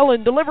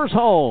 McClellan delivers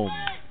home.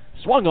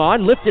 Swung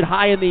on, lifted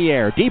high in the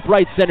air. Deep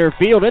right center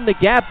field, in the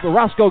gap.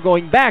 Orozco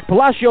going back.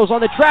 Palacios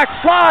on the track,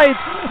 slides,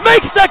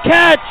 makes the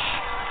catch!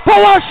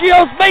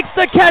 Palacios makes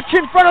the catch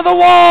in front of the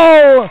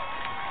wall!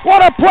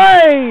 What a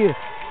play!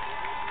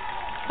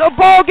 The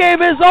ball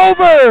game is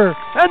over,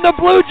 and the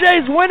Blue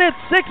Jays win it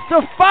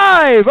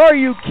 6-5. Are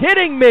you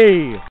kidding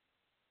me?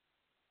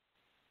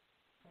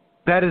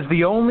 That is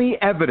the only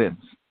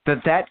evidence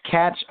that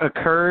catch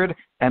occurred,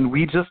 and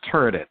we just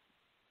heard it.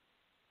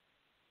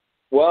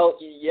 Well,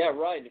 yeah,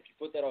 right. If you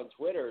put that on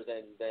Twitter,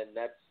 then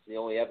that's the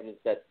only evidence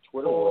that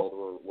Twitter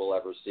world will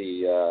ever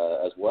see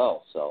as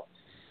well. So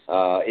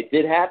it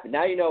did happen.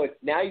 Now you know it.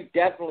 Now you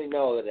definitely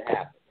know that it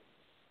happened.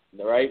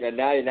 All right, and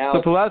now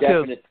so it's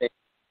definite.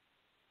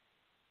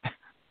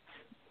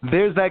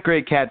 There's that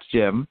great catch,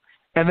 Jim.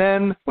 And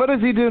then what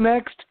does he do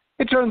next?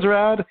 He turns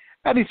around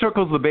and he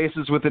circles the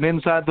bases with an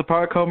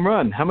inside-the-park home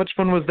run. How much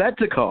fun was that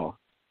to call?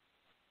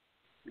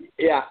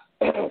 Yeah,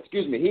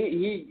 excuse me.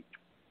 He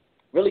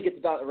really gets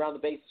around the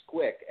bases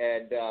quick,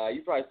 and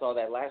you probably saw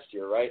that last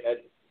year, right? And,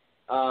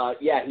 I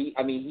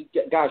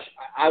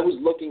was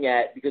looking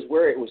at, because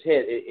where it was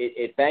hit,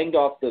 it banged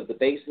off the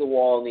base of the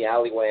wall in the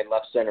alleyway in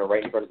left center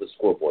right in front of the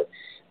scoreboard,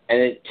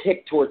 and it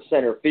kicked towards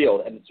center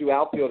field, and the two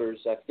outfielders,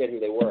 I forget who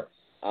they were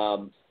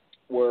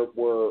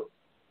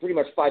pretty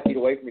much 5 feet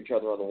away from each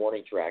other on the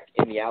warning track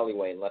in the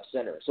alleyway in left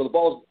center. So the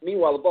ball's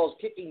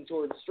kicking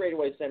towards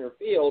straightaway center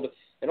field,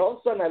 and all of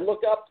a sudden I look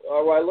up,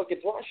 or I look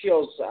at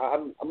Palacios,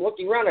 I'm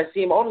looking around, I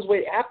see him on his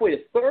way halfway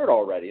to third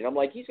already, and I'm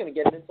like, he's going to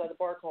get an inside the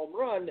park home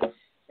run,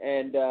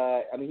 and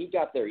he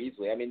got there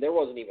easily. I mean, there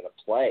wasn't even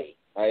a play.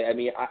 I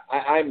mean,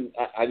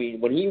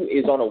 when he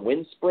is on a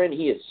wind sprint,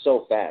 he is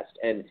so fast,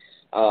 and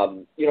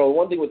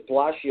one thing with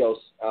Palacios,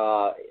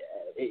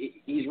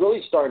 he's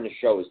really starting to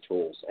show his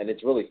tools, and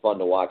it's really fun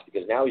to watch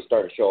because now he's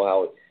starting to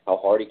show how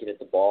hard he can hit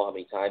the ball, how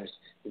many times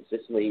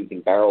consistently he can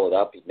barrel it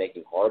up. He's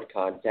making hard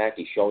contact.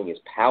 He's showing his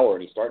power,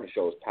 and he's starting to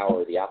show his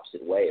power the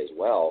opposite way as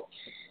well.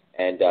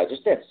 And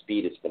just that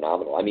speed is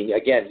phenomenal. I mean,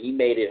 again, he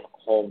made it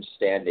home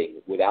standing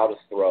without a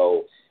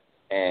throw,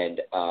 and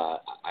I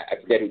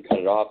forget who cut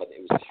it off. I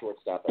think it was a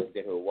shortstop. I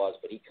forget who it was,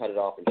 but he cut it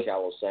off in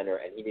shallow center,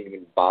 and he didn't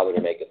even bother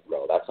to make a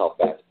throw. That's how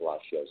fast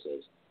Palacios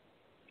is.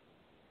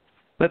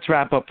 Let's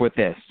wrap up with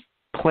this.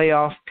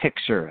 playoff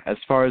picture as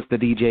far as the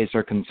DJs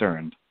are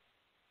concerned?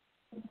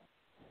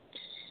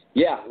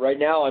 Yeah, right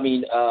now,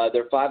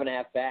 they're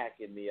 5.5 back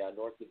in the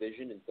North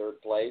Division in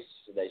third place.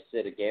 They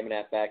sit a game and a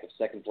half back of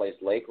second place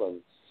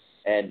Lakeland.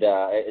 And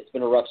it's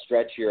been a rough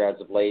stretch here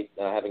as of late,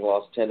 having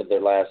lost 10 of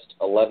their last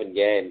 11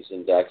 games.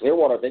 And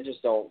Clearwater, they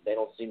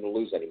don't seem to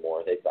lose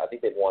anymore. I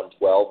think they've won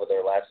 12 of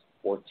their last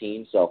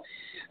 14. So,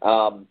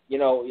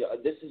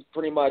 this is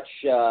pretty much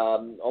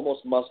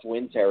almost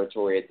must-win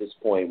territory at this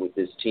point with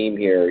this team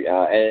here.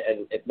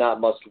 And if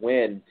not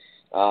must-win,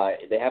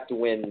 they have to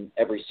win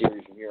every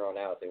series from here on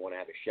out if they want to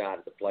have a shot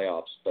at the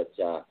playoffs. But,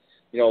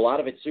 a lot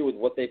of it, too, with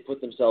what they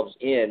put themselves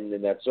in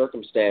that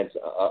circumstance,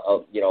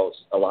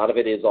 a lot of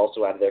it is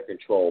also out of their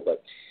control.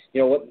 But,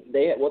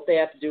 what they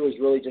have to do is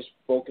really just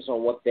focus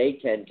on what they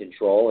can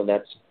control, and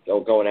that's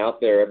going out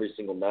there every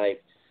single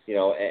night,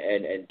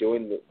 and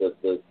doing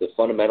the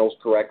fundamentals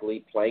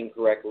correctly, playing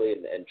correctly,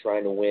 and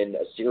trying to win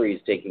a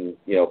series, taking,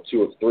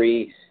 2 of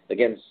 3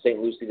 against St.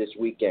 Lucie this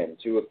weekend,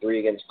 2 of 3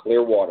 against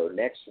Clearwater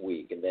next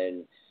week, and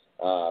then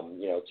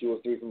 2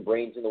 of 3 from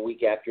Bradenton the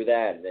week after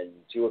that, and then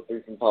 2 of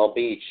 3 from Palm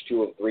Beach,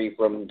 2 of 3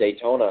 from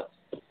Daytona,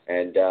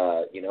 and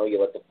you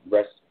let the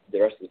rest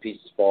of the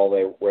pieces fall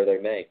where they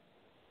may.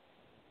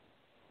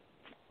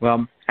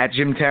 Well, at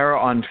Jim Terra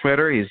on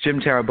Twitter, he's Jim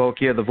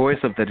Tarabokia, the voice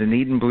of the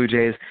Dunedin Blue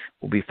Jays.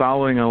 We'll be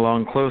following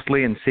along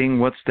closely and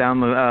seeing what's down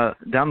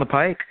the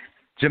pike.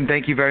 Jim,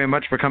 thank you very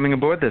much for coming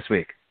aboard this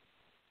week.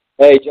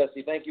 Hey,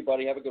 Jesse, thank you,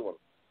 buddy. Have a good one.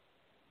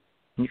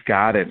 You've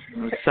got it. It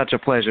was such a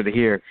pleasure to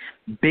hear.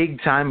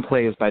 Big-time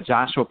plays by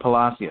Joshua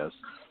Palacios.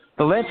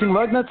 The Lansing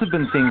Lugnuts have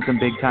been seeing some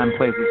big-time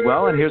plays as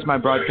well, and here's my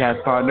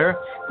broadcast partner,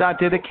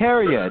 Dante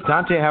DeCaria.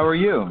 Dante, how are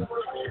you?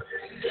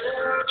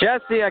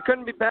 Jesse, I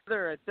couldn't be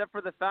better, except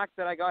for the fact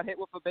that I got hit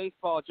with a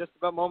baseball just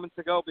about moments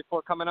ago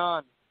before coming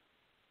on.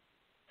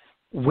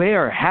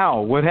 Where? How?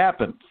 What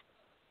happened?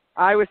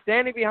 I was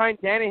standing behind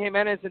Danny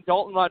Jimenez and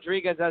Dalton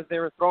Rodriguez as they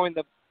were throwing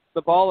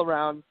the ball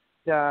around.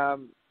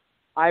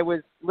 I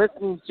was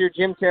listening to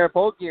Jim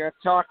Tarabokia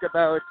talk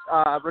about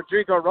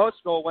Rodrigo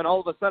Roscoe when all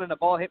of a sudden the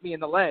ball hit me in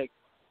the leg.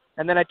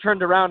 And then I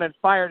turned around and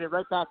fired it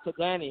right back to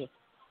Danny.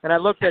 And I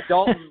looked at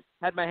Dalton,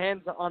 had my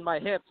hands on my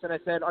hips, and I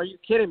said, "Are you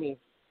kidding me?"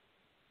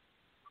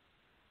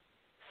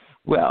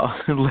 Well,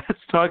 let's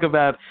talk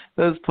about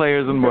those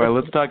players and more.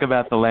 Let's talk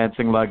about the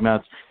Lansing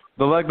Lugnuts.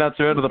 The Lugnuts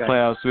are into the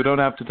playoffs. We don't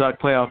have to talk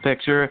playoff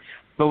picture.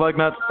 The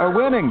Lugnuts are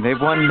winning. They've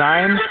won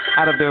 9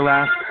 out of their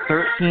last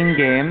 13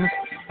 games.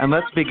 And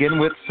let's begin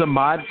with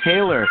Samad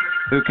Taylor,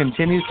 who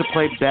continues to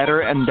play better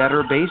and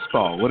better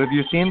baseball. What have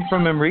you seen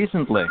from him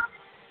recently?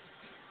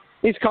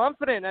 He's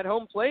confident at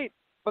home plate.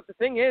 But the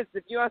thing is,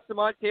 if you ask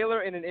Samad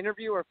Taylor in an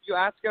interview or if you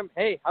ask him,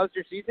 "Hey, how's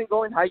your season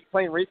going? How are you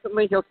playing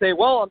recently?" He'll say,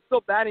 "Well, I'm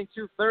still batting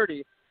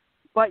 .230.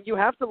 But you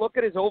have to look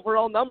at his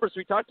overall numbers.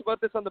 We talked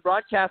about this on the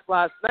broadcast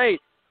last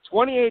night.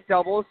 28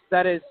 doubles.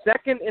 That is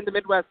second in the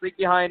Midwest League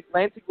behind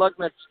Lansing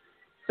Lugnuts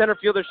center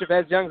fielder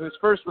Chavez Young, who's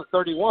first with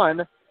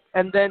 31.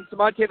 And then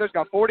Samad Taylor's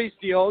got 40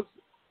 steals.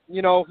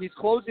 He's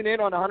closing in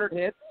on 100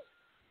 hits.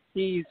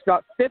 He's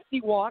got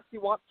 50 walks. He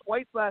walked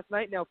twice last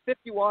night. Now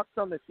 50 walks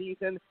on the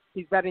season.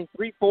 He's batting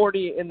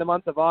 .340 in the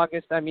month of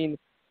August. I mean,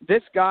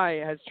 this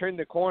guy has turned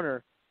the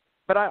corner.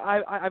 But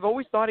I've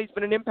always thought he's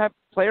been an impact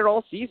player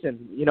all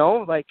season.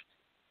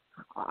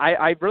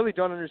 I really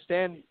don't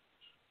understand,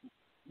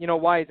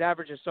 why his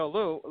average is so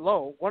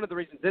low. One of the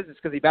reasons is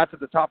because he bats at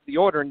the top of the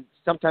order, and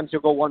sometimes he'll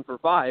go 1 for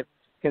 5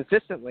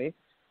 consistently.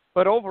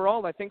 But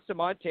overall, I think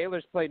Samad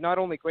Taylor's played not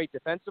only great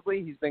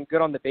defensively, he's been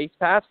good on the base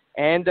pass,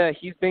 and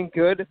he's been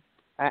good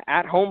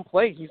at home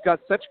plate. He's got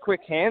such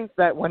quick hands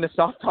that when a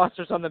soft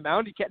tosser's on the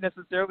mound, he can't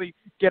necessarily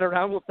get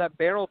around with that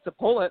barrel to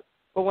pull it.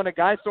 But when a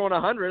guy's throwing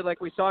 100, like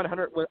we saw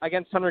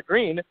against Hunter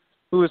Green,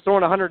 who was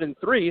throwing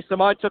 103,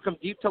 Samad took him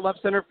deep to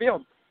left center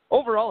field.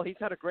 Overall, he's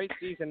had a great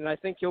season, and I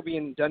think he'll be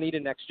in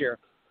Dunedin next year.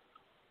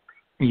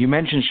 You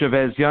mentioned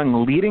Chavez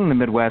Young leading the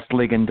Midwest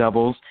League in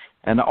doubles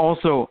and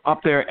also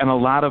up there in a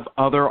lot of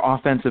other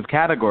offensive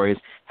categories.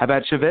 How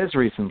about Chavez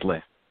recently?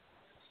 I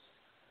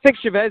think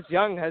Chavez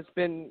Young has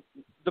been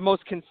the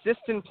most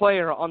consistent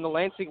player on the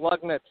Lansing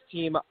Lugnuts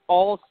team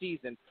all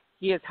season.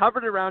 He has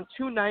hovered around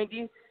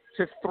 290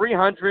 to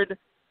 300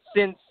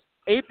 since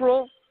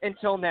April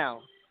until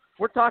now.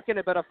 We're talking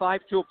about a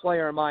 5-tool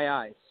player in my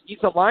eyes. He's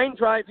a line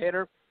drive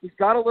hitter. He's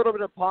got a little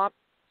bit of pop.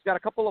 He's got a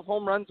couple of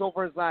home runs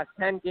over his last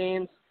 10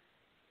 games.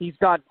 He's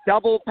got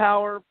double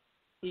power.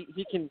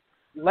 He can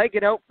leg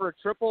it out for a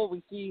triple.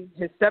 We see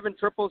his 7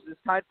 triples is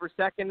tied for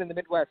second in the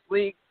Midwest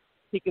League.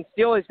 He can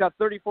steal. He's got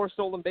 34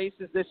 stolen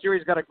bases this year.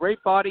 He's got a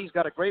great body. He's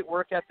got a great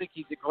work ethic.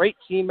 He's a great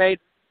teammate.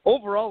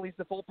 Overall, he's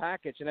the full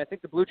package, and I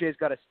think the Blue Jays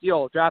got a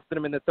steal, drafted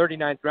him in the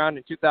 39th round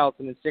in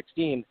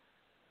 2016.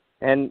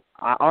 And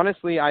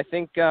honestly, I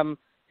think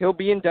he'll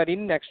be in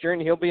Dunedin next year,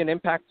 and he'll be an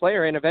impact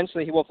player, and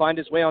eventually he will find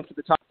his way onto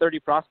the top 30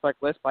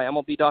 prospect list by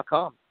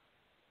MLB.com.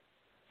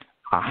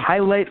 A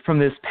highlight from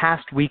this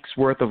past week's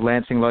worth of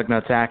Lansing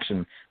Lugnuts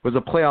action was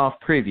a playoff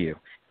preview.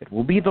 It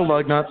will be the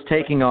Lugnuts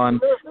taking on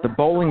the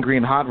Bowling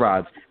Green Hot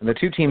Rods, and the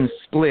two teams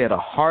split a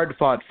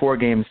hard-fought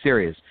 4-game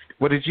series.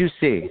 What did you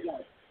see?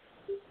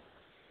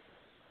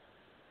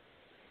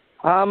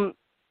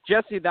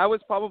 Jesse, that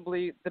was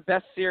probably the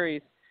best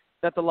series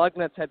that the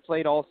Lugnuts had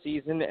played all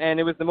season, and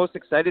it was the most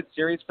excited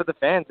series for the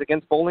fans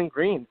against Bowling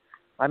Green.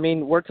 I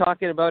mean, we're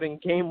talking about in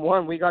Game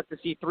 1, we got to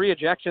see 3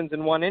 ejections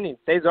in 1 inning.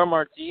 Cesar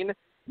Martin,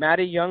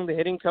 Matty Young, the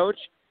hitting coach,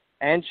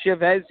 and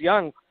Chavez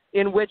Young,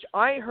 in which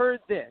I heard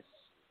this.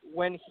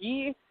 When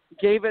he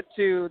gave it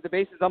to the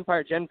bases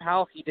umpire, Jen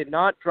Powell, he did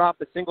not drop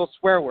a single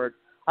swear word.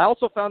 I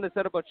also found this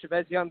out about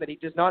Chavez Young, that he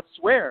does not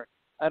swear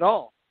at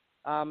all.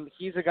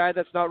 He's a guy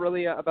that's not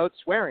really about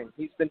swearing.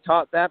 He's been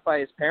taught that by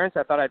his parents.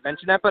 I thought I'd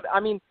mention that. But, I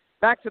mean,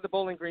 back to the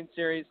Bowling Green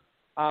series,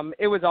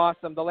 it was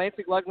awesome. The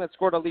Lansing Lugnuts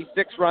scored at least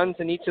 6 runs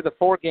in each of the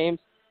 4 games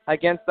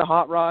against the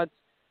Hot Rods,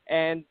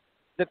 and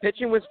the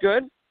pitching was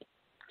good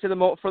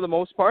for the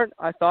most part.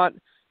 I thought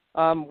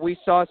we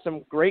saw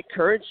some great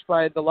courage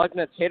by the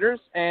Lugnuts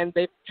hitters, and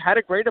they've had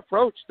a great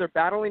approach. They're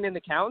battling in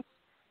the counts,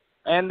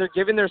 and they're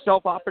giving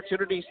themselves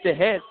opportunities to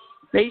hit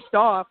based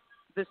off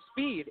the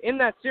speed. In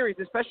that series,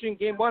 especially in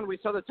Game 1, we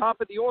saw the top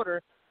of the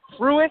order,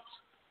 Pruitt,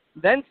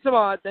 then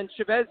Samad, then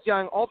Chavez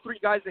Young, all 3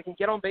 guys that can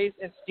get on base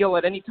and steal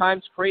at any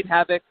time, create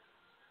havoc,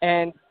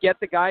 and get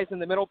the guys in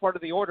the middle part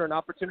of the order an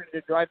opportunity to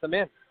drive them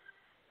in.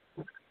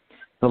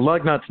 The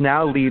Lugnuts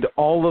now lead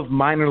all of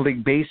minor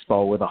league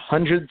baseball with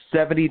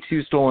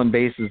 172 stolen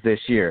bases this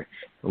year.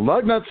 The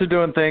Lugnuts are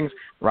doing things.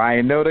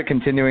 Ryan Noda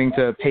continuing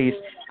to pace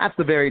at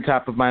the very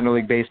top of minor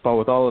league baseball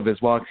with all of his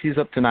walks. He's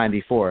up to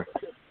 94.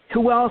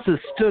 Who else has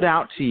stood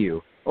out to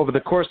you over the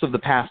course of the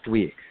past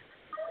week?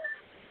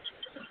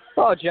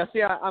 Oh,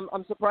 Jesse,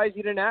 I'm surprised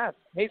you didn't ask.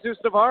 Jesus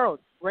Navarro,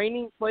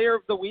 reigning player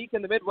of the week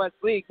in the Midwest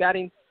League,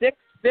 batting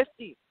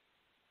 .650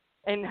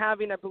 and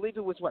having, I believe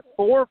it was, 4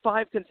 or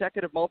 5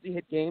 consecutive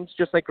multi-hit games,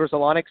 just like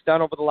Grizzolonic's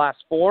done over the last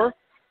 4.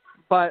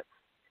 But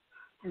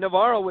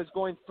Navarro was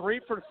going 3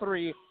 for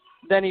 3,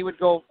 then he would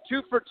go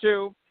 2 for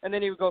 2, and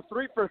then he would go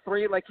 3 for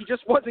 3. Like, he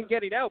just wasn't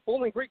getting out.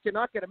 Bowling Green could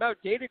not get him out.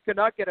 Data could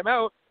not get him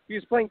out. He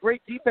was playing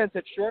great defense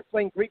at short,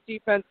 playing great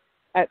defense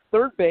at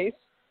third base.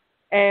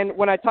 And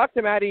when I talked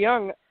to Matty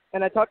Young,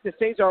 and I talked to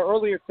Cesar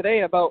earlier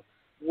today about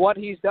what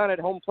he's done at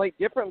home plate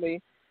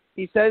differently,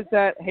 he says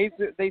that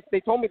they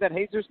told me that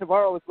Jesus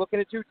Navarro is looking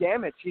to do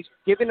damage. He's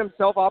giving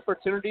himself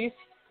opportunities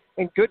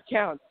and good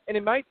counts. And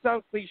it might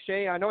sound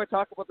cliche. I know I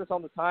talk about this all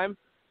the time.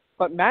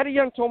 But Matty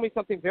Young told me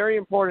something very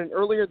important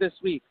earlier this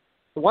week.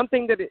 The one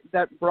thing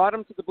that brought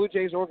him to the Blue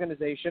Jays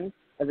organization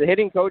as a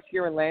hitting coach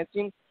here in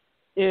Lansing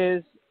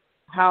is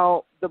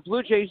how the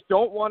Blue Jays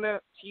don't want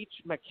to teach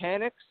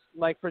mechanics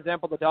like, for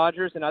example, the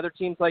Dodgers and other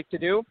teams like to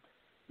do.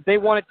 They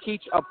want to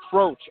teach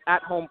approach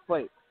at home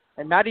plate.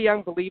 And Matty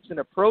Young believes in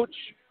approach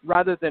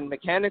rather than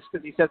mechanics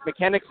because he says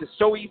mechanics is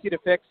so easy to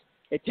fix.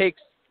 It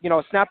takes,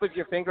 a snap of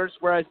your fingers,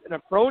 whereas an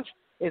approach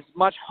is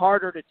much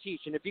harder to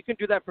teach. And if you can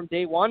do that from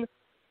day one,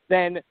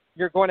 then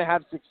you're going to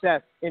have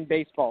success in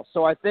baseball.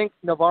 So I think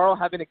Navarro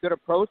having a good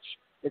approach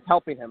is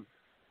helping him.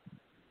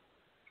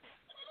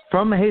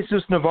 From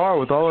Jesus Navarro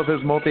with all of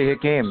his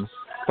multi-hit games,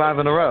 5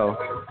 in a row,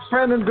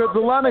 Brandon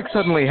Grizzolonik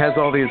suddenly has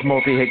all these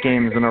multi-hit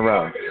games in a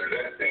row.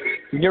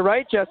 You're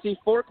right, Jesse.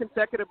 4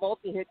 consecutive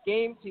multi-hit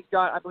games. He's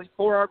got, I believe,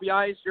 4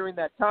 RBIs during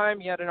that time.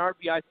 He had an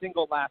RBI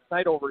single last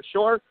night over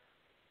short.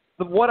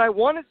 But what I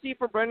want to see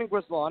from Brandon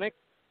Grizzolonik,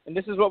 and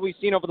this is what we've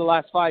seen over the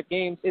last 5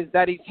 games, is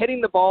that he's hitting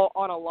the ball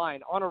on a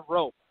line, on a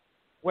rope,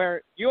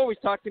 where you always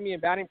talk to me in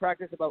batting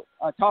practice about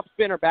top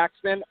spin or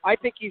backspin. I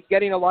think he's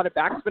getting a lot of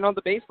backspin on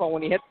the baseball.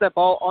 When he hits that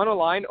ball on a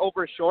line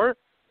over short,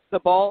 the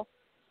ball,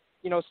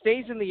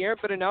 stays in the air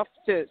but enough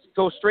to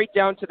go straight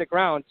down to the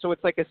ground. So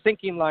it's like a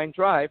sinking line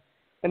drive.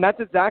 And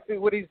that's exactly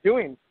what he's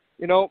doing.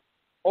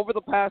 Over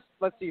the past,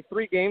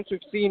 3 games,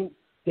 we've seen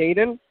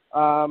Dayton,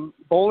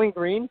 Bowling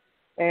Green,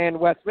 and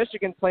West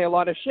Michigan play a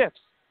lot of shifts.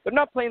 They're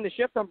not playing the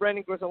shift on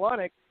Brandon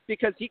Grizzolonik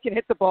because he can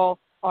hit the ball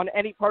on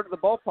any part of the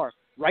ballpark.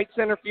 Right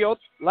center field,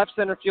 left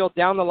center field,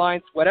 down the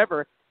lines,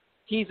 whatever.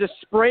 He's a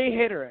spray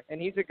hitter, and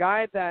he's a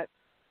guy that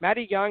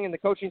Matty Young and the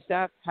coaching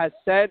staff has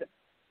said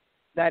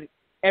that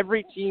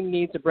every team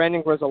needs a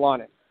Brandon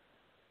Grizzolonik.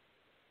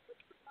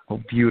 Oh,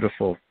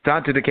 beautiful.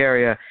 Dante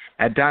DeCaria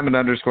at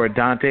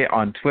Diamond_Dante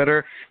on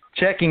Twitter,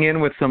 checking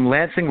in with some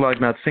Lansing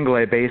Lugnuts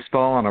single-A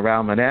baseball on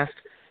Around the Nest.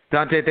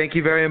 Dante, thank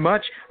you very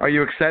much. Are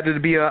you excited to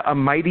be a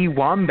mighty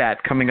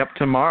Wombat coming up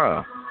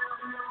tomorrow?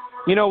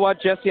 You know what,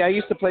 Jesse? I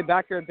used to play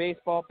backyard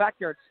baseball,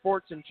 backyard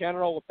sports in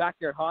general, with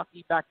backyard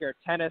hockey, backyard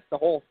tennis, the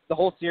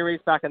whole series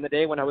back in the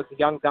day when I was a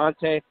young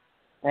Dante.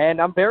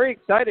 And I'm very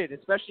excited,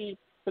 especially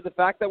for the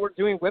fact that we're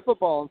doing wiffle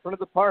ball in front of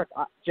the park.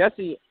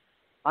 Jesse,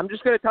 I'm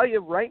just going to tell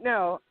you right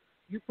now,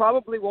 you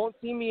probably won't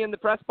see me in the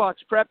press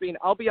box prepping.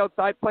 I'll be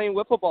outside playing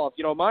wiffle ball if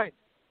you don't mind.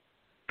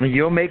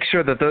 You'll make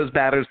sure that those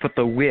batters put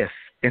the whiff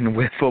in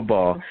wiffle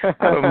ball.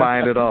 I don't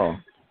mind at all.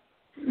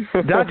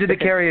 Dante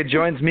DeCaria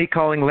joins me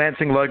calling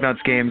Lansing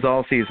Lugnuts games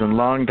all season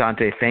long.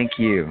 Dante, thank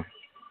you.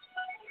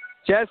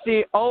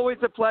 Jesse, always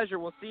a pleasure.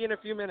 We'll see you in a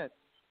few minutes.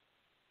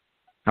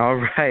 All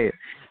right.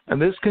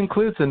 And this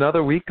concludes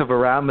another week of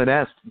Around the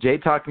Nest. Jay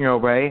talking our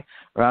way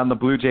around the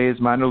Blue Jays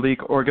minor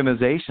league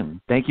organization.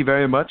 Thank you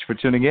very much for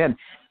tuning in.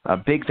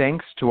 Big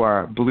thanks to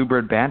our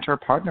Bluebird Banter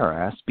partner,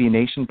 our SB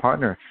Nation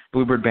partner,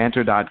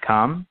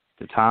 BluebirdBanter.com,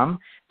 to Tom,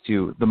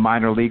 to the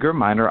minor leaguer,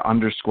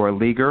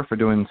 minor_leaguer, for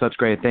doing such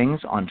great things.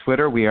 On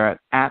Twitter, we are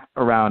at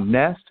Around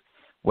Nest.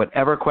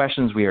 Whatever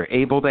questions we are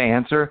able to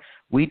answer,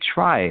 we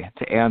try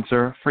to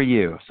answer for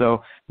you.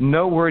 So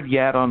no word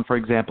yet on, for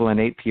example, an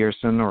Nate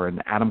Pearson or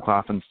an Adam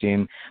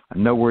Kloffenstein.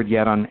 No word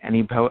yet on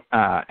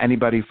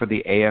anybody for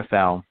the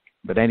AFL.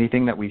 But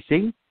anything that we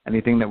see,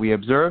 anything that we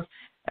observe,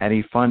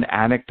 any fun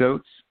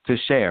anecdotes to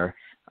share,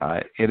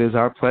 it is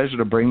our pleasure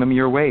to bring them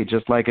your way,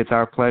 just like it's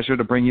our pleasure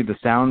to bring you the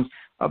sounds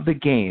of the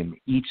game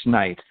each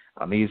night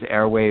on these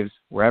airwaves,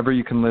 wherever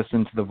you can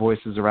listen to the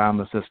voices around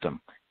the system.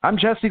 I'm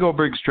Jesse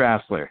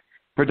Goldberg-Strassler.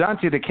 For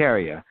Dante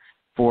DeCaria,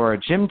 for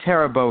Jim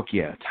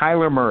Tarabokia,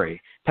 Tyler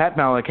Murray, Pat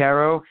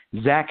Malacaro,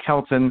 Zach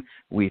Helton,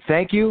 we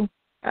thank you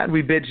and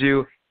we bid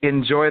you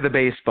enjoy the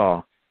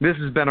baseball. This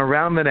has been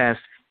Around the Nest,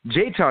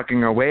 Jay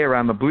talking our way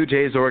around the Blue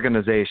Jays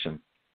organization.